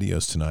funny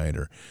videos tonight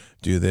or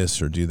do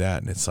this or do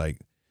that. And it's like,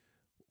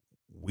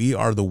 we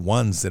are the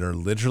ones that are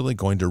literally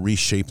going to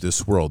reshape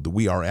this world.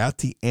 We are at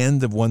the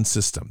end of one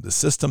system. The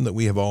system that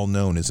we have all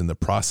known is in the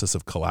process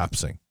of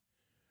collapsing.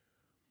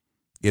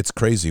 It's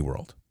crazy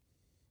world.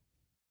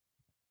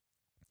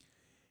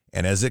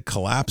 And as it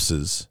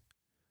collapses,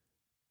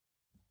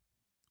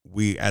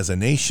 we as a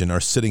nation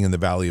are sitting in the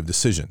valley of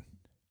decision.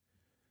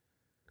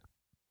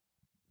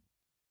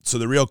 So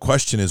the real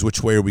question is,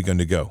 which way are we going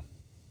to go?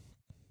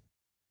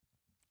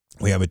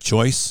 We have a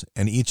choice,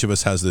 and each of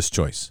us has this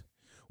choice.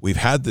 We've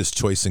had this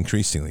choice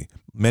increasingly.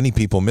 Many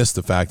people miss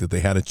the fact that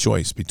they had a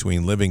choice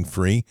between living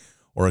free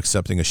or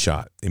accepting a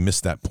shot. They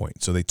missed that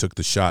point. So they took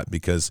the shot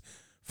because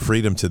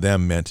freedom to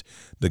them meant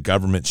the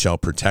government shall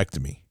protect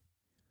me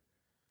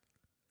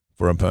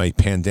for a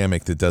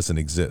pandemic that doesn't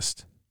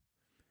exist.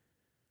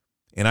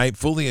 And I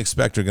fully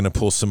expect we're going to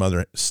pull some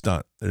other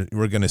stunt.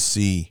 We're going to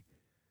see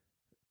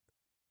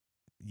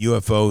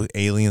UFO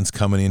aliens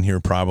coming in here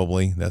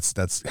probably.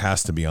 That's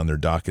has to be on their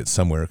docket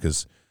somewhere,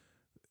 because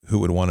who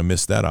would want to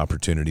miss that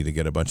opportunity to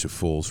get a bunch of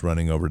fools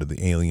running over to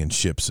the alien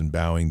ships and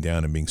bowing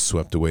down and being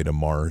swept away to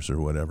Mars or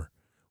whatever,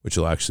 which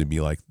will actually be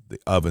like the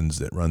ovens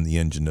that run the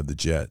engine of the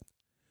jet.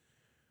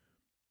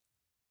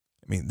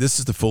 I mean, this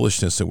is the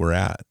foolishness that we're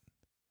at.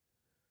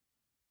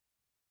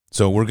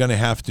 So we're going to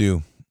have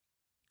to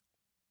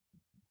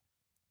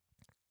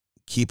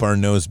keep our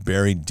nose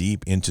buried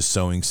deep into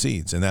sowing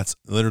seeds. And that's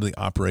literally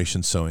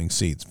Operation Sowing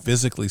Seeds,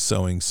 physically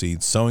sowing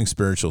seeds, sowing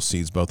spiritual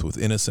seeds, both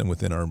within us and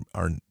within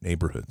our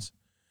neighborhoods.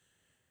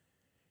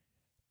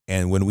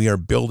 And when we are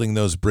building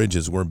those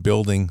bridges, we're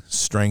building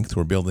strength,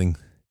 we're building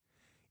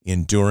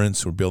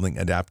endurance, we're building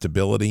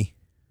adaptability,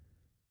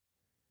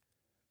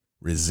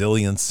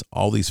 resilience,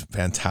 all these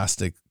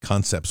fantastic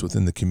concepts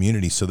within the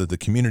community so that the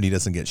community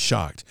doesn't get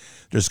shocked.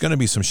 There's going to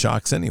be some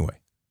shocks anyway.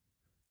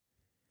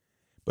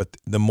 But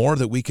the more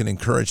that we can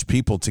encourage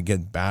people to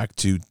get back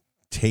to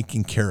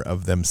taking care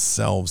of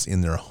themselves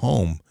in their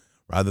home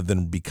rather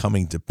than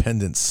becoming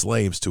dependent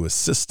slaves to a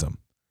system,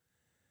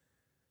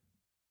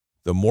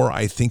 the more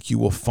I think you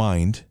will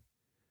find,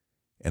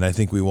 and I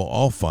think we will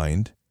all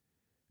find,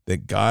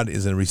 that God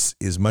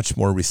is much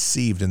more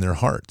received in their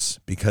hearts.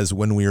 Because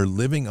when we are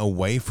living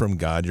away from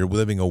God, you're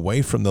living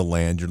away from the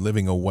land, you're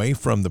living away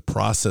from the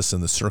process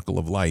and the circle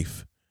of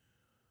life,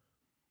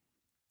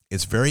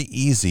 it's very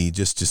easy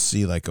just to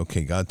see like,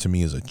 okay, God to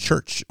me is a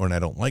church, and I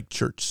don't like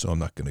church, so I'm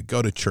not going to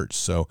go to church.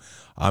 So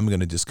I'm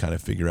going to just kind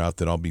of figure out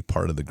that I'll be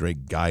part of the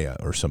great Gaia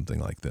or something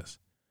like this.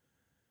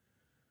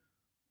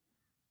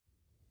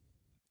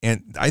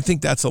 And I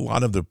think that's a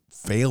lot of the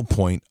fail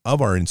point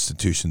of our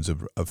institutions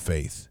of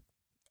faith,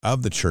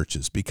 of the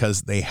churches,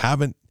 because they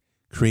haven't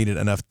created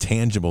enough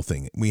tangible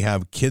thing. We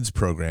have kids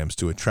programs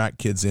to attract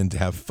kids in to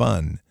have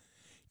fun.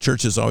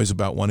 Church is always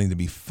about wanting to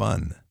be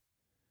fun.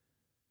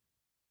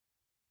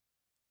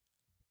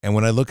 And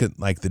when I look at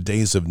like the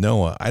days of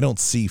Noah, I don't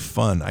see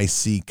fun. I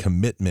see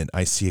commitment.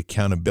 I see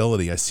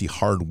accountability. I see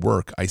hard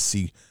work. I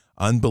see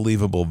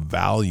unbelievable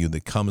value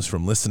that comes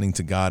from listening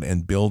to God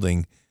and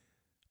building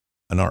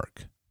an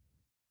ark.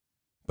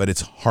 But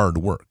it's hard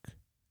work.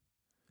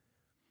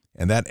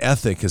 And that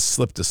ethic has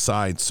slipped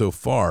aside so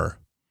far,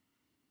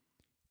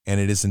 and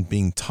it isn't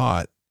being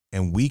taught,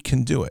 and we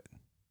can do it.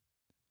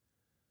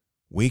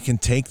 We can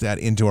take that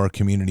into our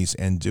communities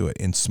and do it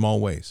in small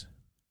ways.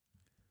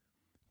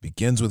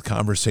 Begins with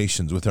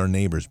conversations with our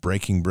neighbors,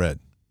 breaking bread.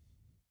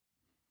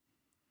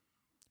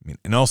 I mean,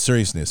 in all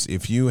seriousness,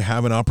 if you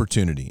have an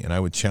opportunity, and I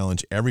would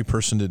challenge every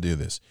person to do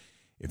this,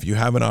 if you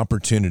have an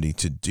opportunity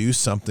to do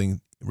something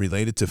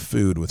related to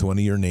food with one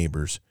of your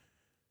neighbors,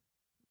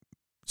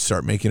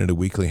 start making it a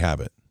weekly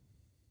habit.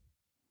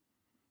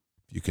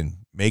 You can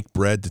make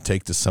bread to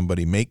take to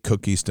somebody, make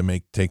cookies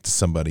to take to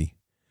somebody.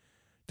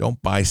 Don't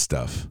buy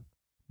stuff.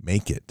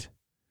 Make it.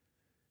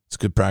 It's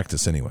good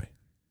practice anyway.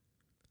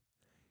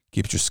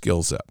 Keeps your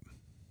skills up.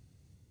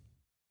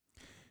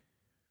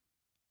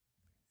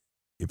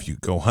 If you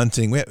go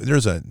hunting, we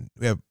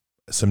have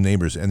some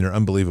neighbors, and they're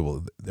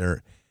unbelievable.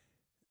 They're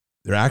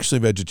actually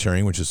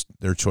vegetarian, which is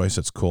their choice.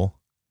 That's cool.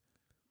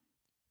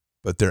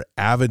 But they're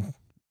avid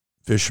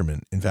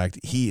fishermen. In fact,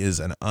 he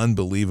is an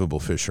unbelievable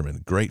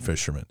fisherman, great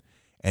fisherman.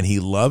 And he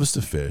loves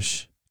to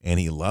fish, and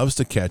he loves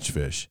to catch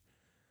fish,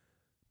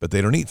 but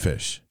they don't eat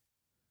fish.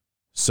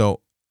 So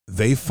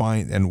they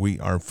find, and we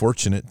are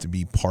fortunate to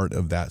be part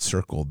of that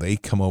circle. They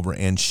come over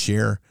and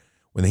share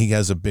when he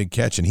has a big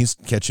catch, and he's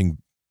catching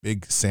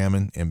big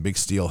salmon and big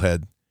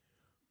steelhead.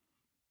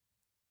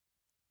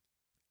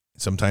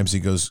 Sometimes he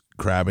goes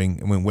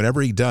crabbing. And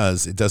whatever he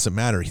does, it doesn't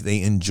matter.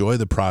 They enjoy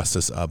the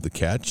process of the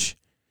catch.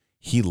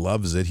 He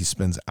loves it. He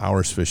spends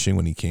hours fishing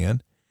when he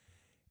can.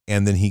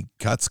 And then he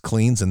cuts,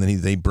 cleans, and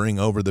then they bring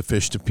over the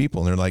fish to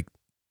people. And they're like,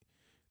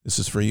 this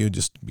is for you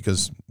just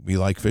because we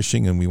like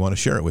fishing and we want to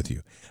share it with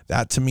you.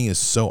 That to me is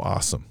so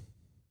awesome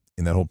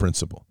in that whole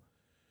principle.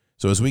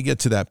 So as we get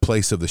to that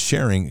place of the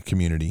sharing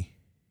community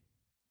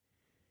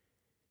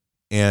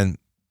and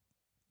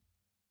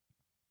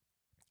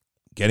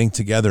getting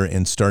together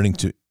and starting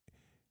to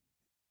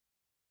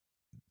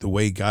the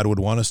way God would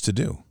want us to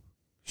do,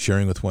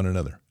 sharing with one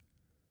another.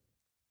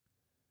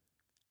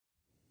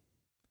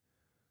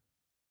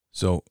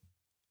 So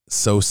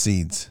sow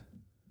seeds.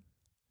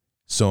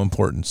 So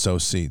important, sow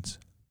seeds.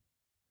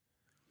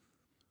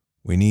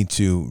 We need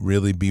to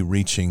really be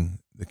reaching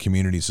the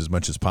communities as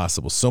much as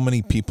possible. So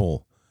many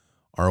people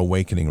are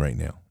awakening right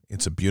now.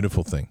 It's a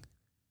beautiful thing.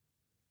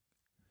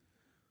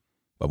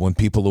 But when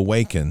people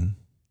awaken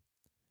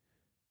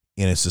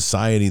in a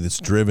society that's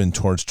driven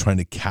towards trying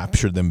to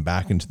capture them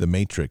back into the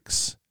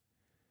matrix,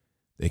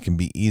 they can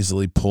be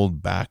easily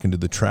pulled back into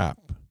the trap.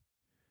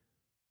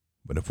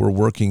 But if we're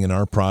working in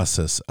our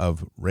process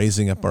of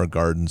raising up our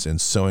gardens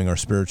and sowing our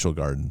spiritual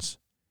gardens,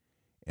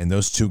 and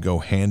those two go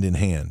hand in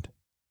hand,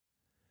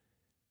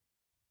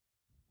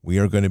 We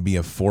are going to be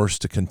a force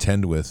to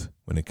contend with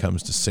when it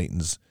comes to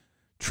Satan's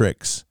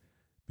tricks,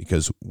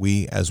 because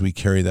as we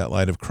carry that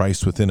light of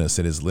Christ within us,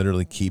 it is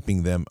literally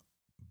keeping them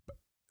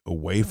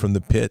away from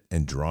the pit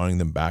and drawing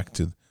them back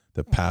to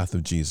the path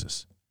of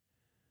Jesus.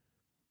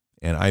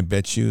 And I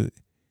bet you,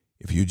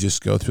 if you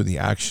just go through the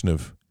action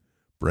of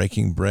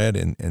breaking bread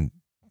and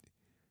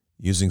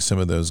using some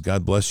of those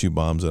God bless you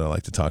bombs that I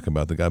like to talk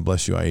about, the God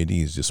bless you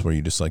IEDs, just where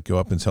you just like go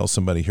up and tell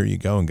somebody, here you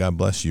go, and God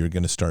bless you, you're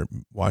going to start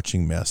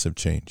watching massive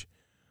change.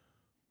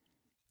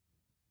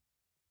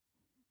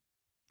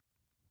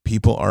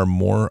 People are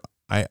more,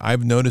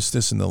 I've noticed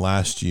this in the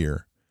last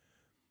year,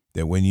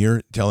 that when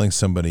you're telling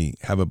somebody,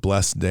 have a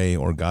blessed day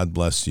or God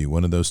bless you,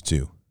 one of those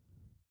two,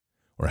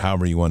 or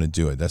however you want to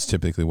do it, that's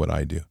typically what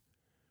I do.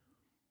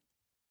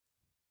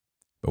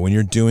 But when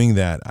you're doing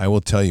that, I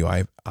will tell you,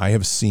 I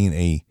have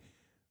seen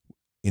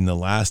in the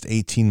last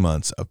 18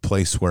 months, a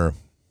place where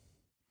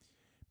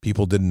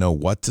people didn't know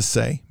what to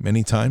say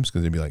many times,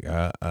 because they'd be like,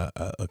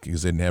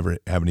 because they never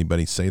have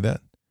anybody say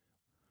that.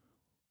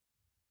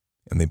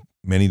 And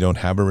many don't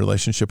have a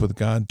relationship with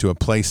God, to a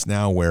place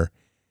now where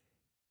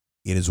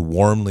it is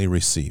warmly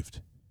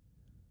received.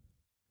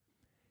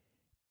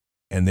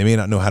 And they may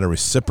not know how to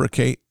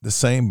reciprocate the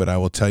same, but I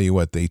will tell you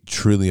what, they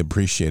truly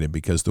appreciate it,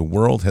 because the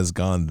world has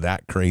gone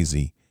that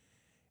crazy.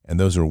 And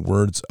those are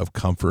words of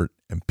comfort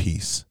and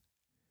peace.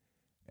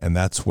 And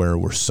that's where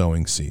we're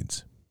sowing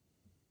seeds.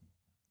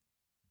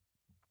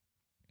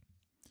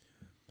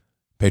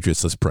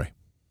 Patriots, let's pray.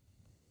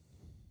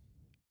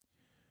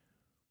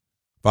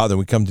 Father,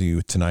 we come to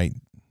you tonight,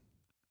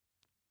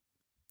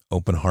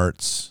 open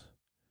hearts,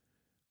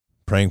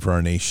 praying for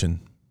our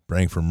nation,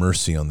 praying for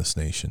mercy on this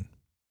nation,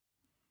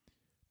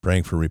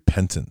 praying for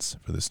repentance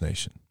for this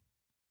nation.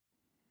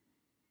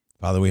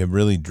 Father, we have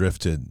really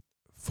drifted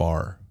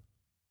far.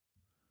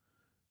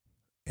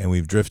 And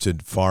we've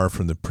drifted far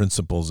from the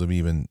principles of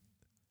even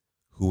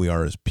who we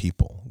are as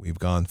people. We've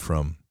gone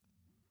from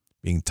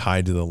being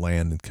tied to the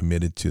land and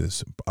committed to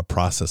a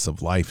process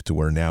of life to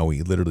where now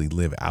we literally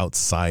live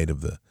outside of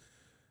the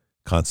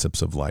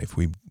concepts of life.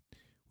 We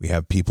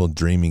have people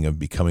dreaming of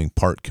becoming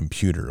part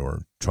computer,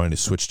 or trying to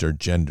switch their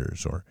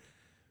genders, or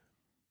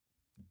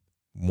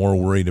more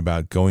worried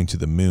about going to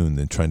the moon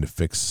than trying to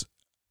fix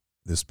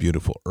this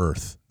beautiful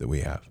earth that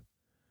we have.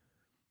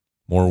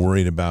 More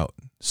worried about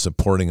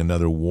supporting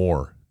another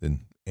war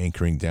than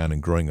anchoring down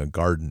and growing a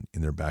garden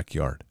in their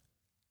backyard.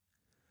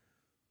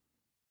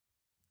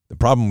 The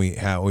problem we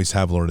always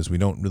have, Lord, is we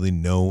don't really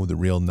know the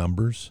real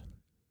numbers.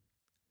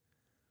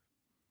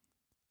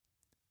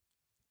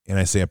 And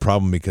I say a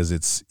problem because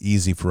it's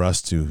easy for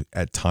us to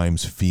at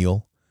times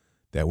feel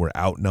that we're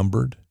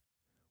outnumbered,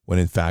 when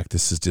in fact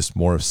this is just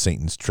more of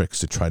Satan's tricks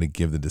to try to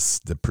give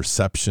the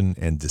perception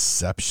and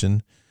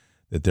deception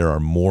that there are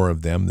more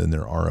of them than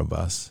there are of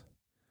us.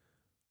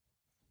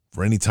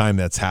 For any time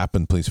that's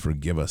happened, please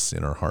forgive us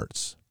in our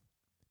hearts,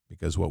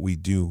 because what we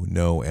do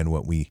know and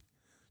what we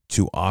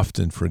too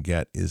often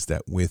forget is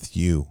that with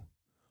you,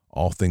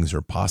 all things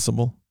are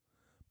possible,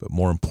 but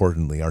more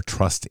importantly, our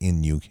trust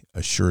in you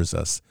assures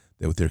us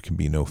that there can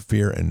be no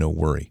fear and no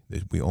worry,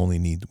 that we only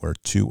need where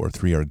 2 or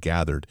 3 are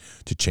gathered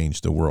to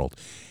change the world.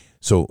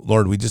 So,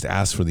 Lord, we just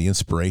ask for the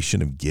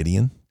inspiration of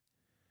Gideon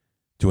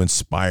to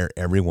inspire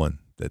everyone,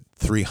 that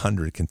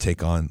 300 can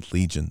take on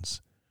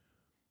legions,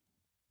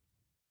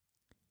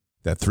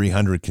 that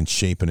 300 can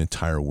shape an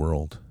entire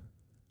world.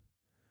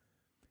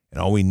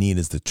 And all we need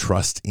is the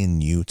trust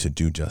in you to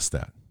do just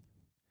that,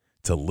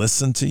 to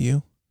listen to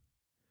you,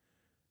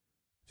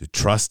 to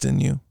trust in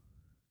you,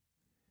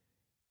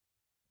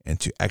 and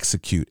to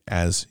execute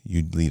as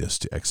you lead us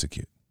to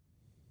execute.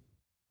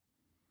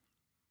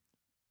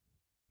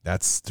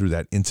 That's through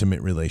that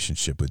intimate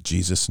relationship with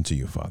Jesus and to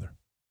you, Father.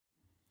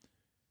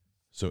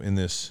 So in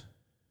this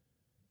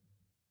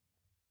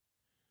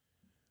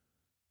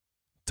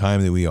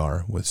time that we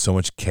are, with so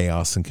much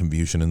chaos and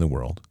confusion in the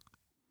world,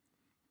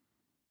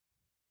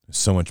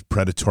 so much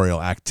predatory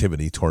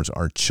activity towards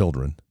our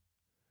children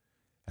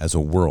as a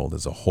world,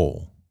 as a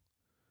whole,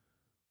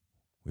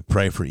 we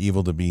pray for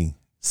evil to be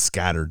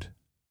scattered,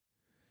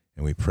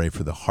 and we pray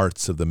for the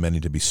hearts of the many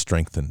to be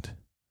strengthened.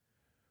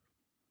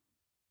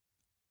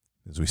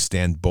 As we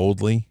stand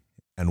boldly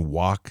and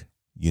walk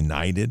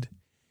united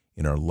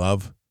in our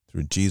love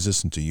through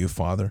Jesus and to you,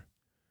 Father,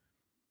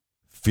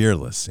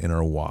 fearless in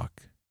our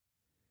walk,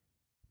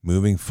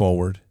 moving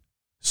forward,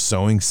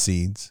 sowing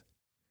seeds,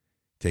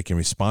 taking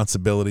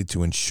responsibility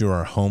to ensure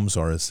our homes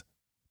are as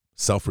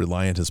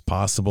self-reliant as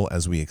possible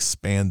as we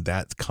expand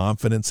that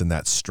confidence and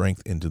that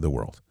strength into the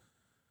world.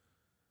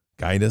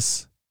 Guide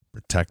us,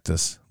 protect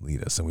us,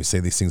 lead us. And we say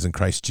these things in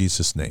Christ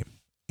Jesus' name.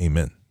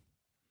 Amen.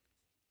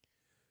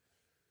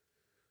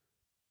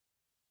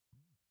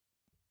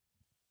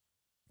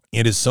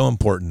 It is so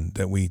important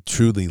that we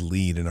truly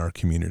lead in our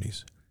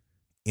communities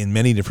in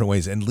many different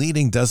ways. And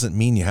leading doesn't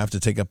mean you have to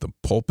take up the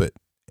pulpit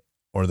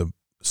or the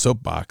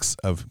soapbox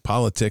of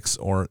politics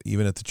or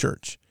even at the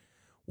church.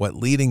 What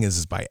leading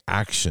is by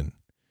action.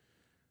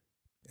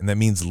 And that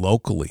means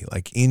locally,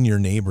 like in your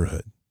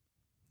neighborhood.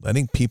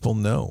 letting people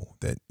know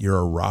that you're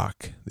a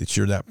rock, that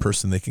you're that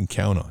person they can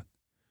count on.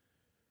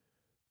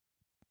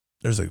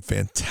 There's a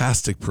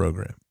fantastic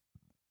program.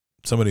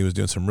 Somebody was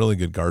doing some really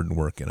good garden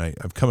work, and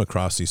I've come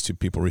across these two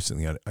people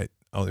recently.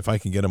 If I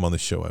can get them on the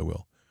show, I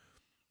will.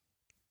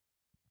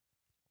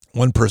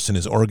 One person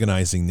is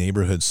organizing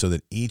neighborhoods so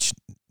that each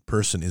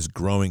person is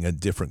growing a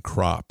different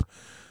crop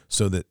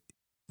so that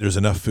there's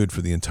enough food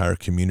for the entire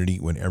community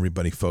when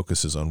everybody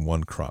focuses on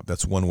one crop.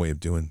 That's one way of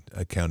doing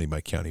a county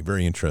by county.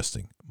 Very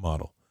interesting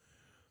model.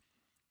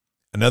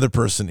 Another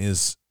person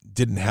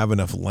didn't have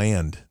enough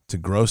land to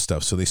grow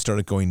stuff, so they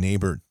started going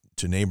neighbor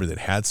to neighbor that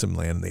had some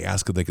land, and they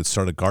asked if they could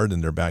start a garden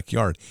in their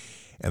backyard,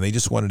 and they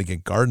just wanted to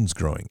get gardens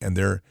growing, and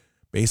they're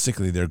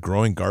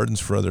growing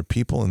gardens for other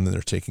people, and then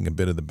they're taking a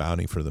bit of the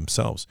bounty for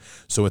themselves.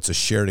 So it's a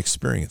shared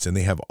experience, and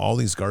they have all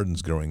these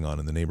gardens going on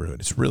in the neighborhood.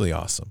 It's really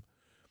awesome.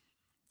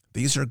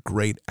 These are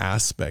great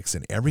aspects,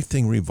 and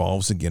everything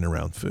revolves again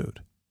around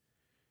food.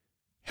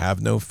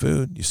 Have no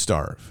food, you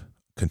starve.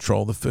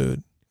 Control the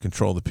food,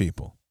 control the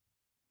people.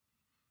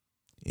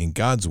 In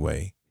God's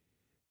way,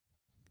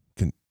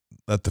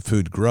 let the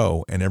food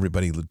grow, and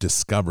everybody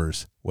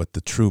discovers what the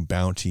true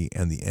bounty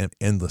and the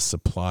endless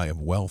supply of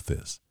wealth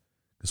is,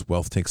 because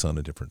wealth takes on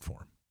a different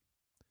form.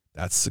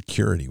 That's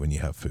security when you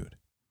have food.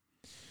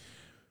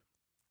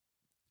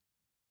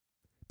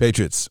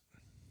 Patriots,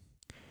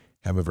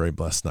 have a very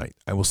blessed night.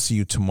 I will see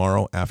you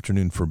tomorrow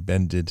afternoon for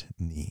Bended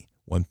Knee,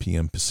 1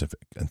 p.m.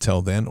 Pacific.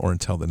 Until then, or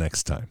until the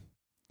next time,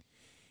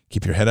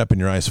 keep your head up and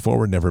your eyes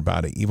forward. Never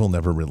bow to evil.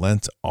 Never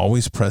relent.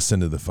 Always press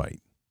into the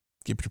fight.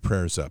 Keep your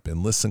prayers up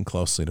and listen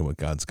closely to what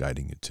God's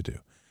guiding you to do.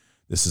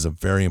 This is a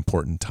very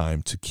important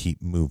time to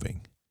keep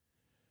moving.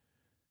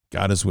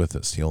 God is with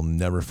us. He'll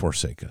never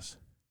forsake us.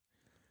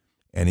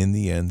 And in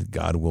the end,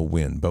 God will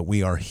win. But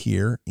we are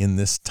here in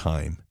this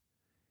time,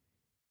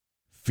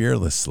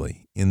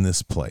 fearlessly in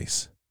this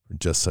place, for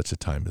just such a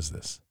time as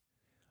this.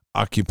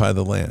 Occupy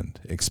the land.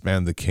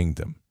 Expand the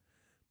kingdom.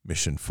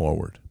 Mission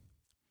forward.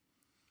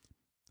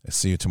 I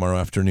see you tomorrow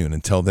afternoon.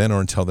 Until then,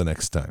 or until the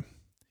next time,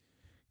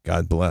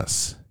 God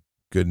bless.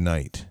 Good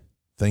night.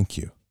 Thank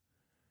you.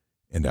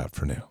 And out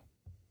for now.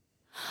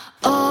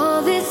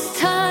 All this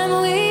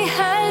time we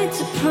had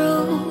to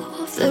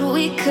prove that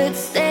we could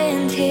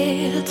stand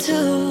here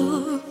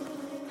too.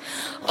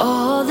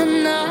 All the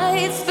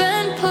nights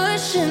spent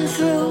pushing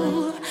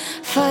through,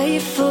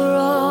 fight for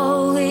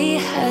all we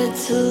had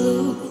to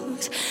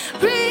lose.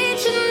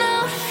 Reaching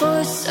out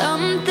for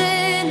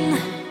something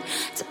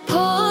to pull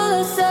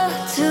us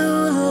up to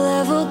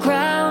level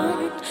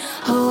ground.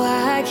 Oh,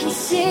 I can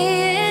see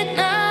it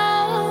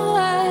now.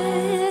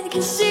 I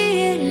can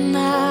see it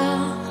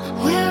now.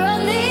 We're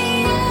on the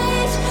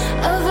edge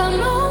of a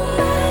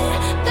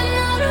moment, been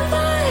out of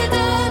our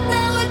depth,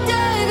 now we're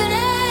diving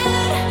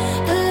in.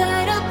 The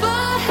light up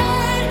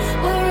ahead,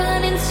 we're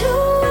running to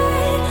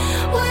it.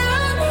 We're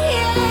on the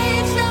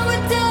edge, now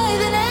we're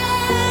diving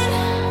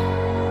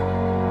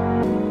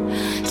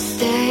in.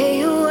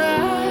 Stay a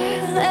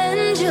while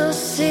and you'll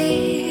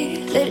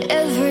see that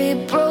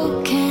every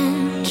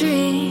broken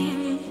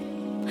dream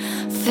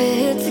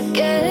fit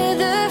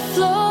together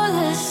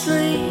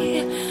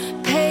flawlessly,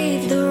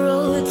 pave the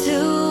road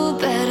to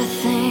better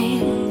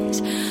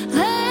things.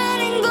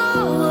 Letting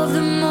go of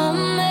the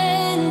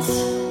moments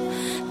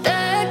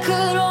that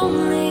could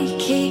only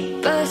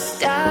keep us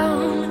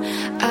down.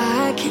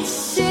 I can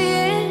see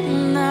it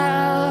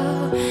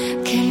now.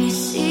 Can you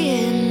see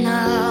it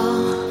now?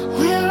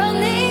 We're on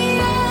the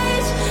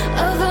edge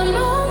of a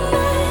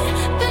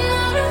moment, been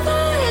out of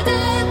our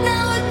depth,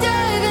 now we're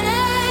diving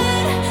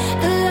in.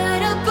 The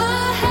light up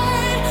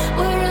ahead,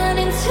 we're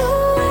running to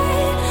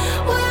it.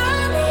 We're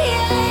on the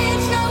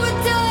edge, now we're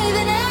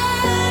diving in.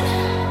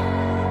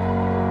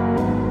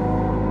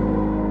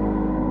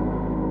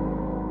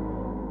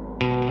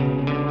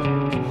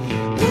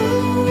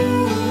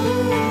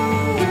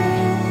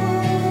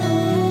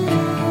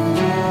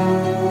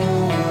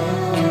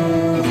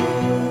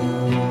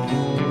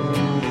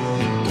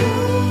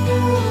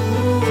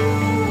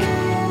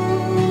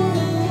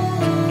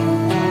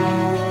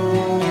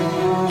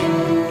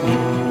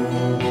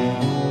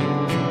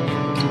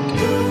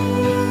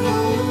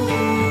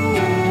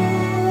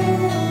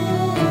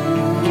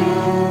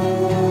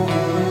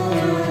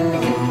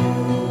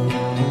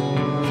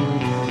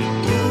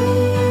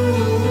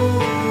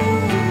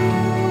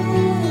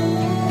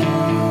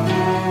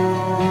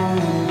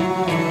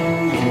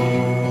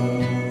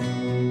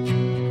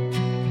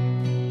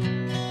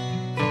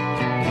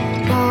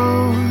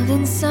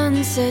 Golden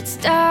sun sets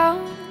down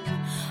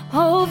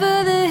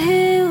over the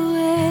hill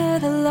where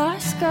the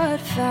lost got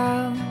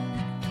found.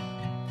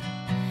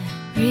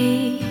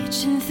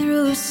 Reaching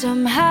through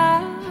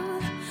somehow.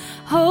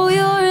 Oh,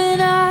 you're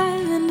an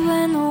island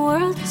when the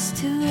world is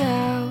too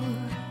loud.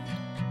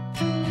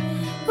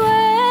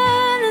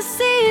 When the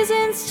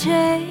seasons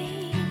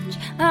change,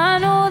 I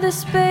know the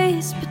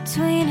space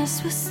between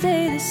us will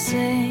stay the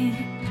same.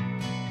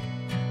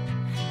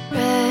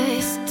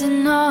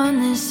 Resting on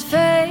this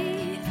faith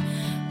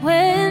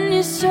when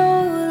your soul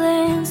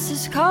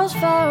answers calls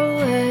far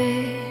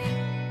away.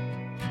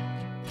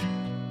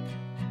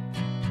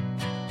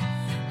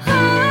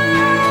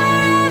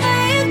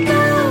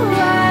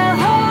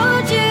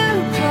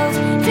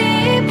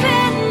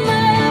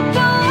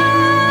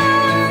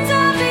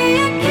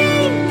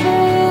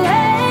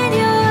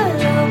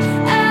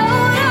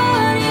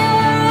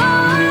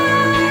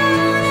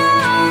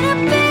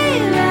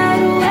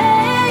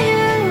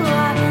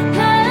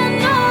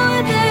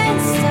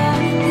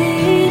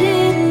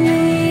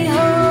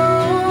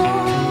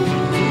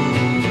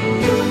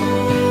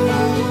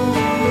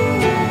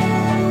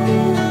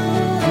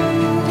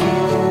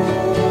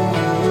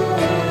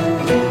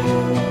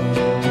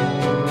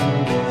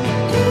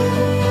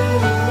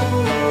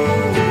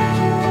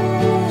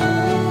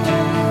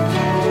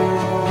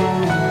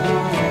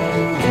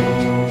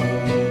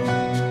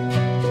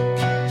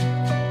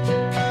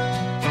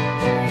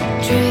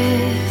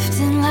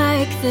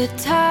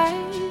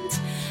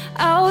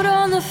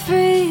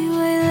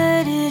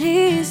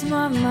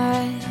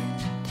 mind.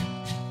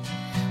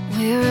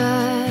 We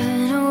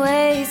run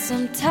away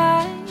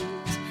sometimes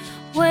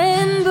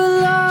when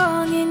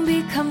belonging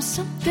becomes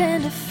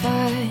something to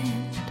find.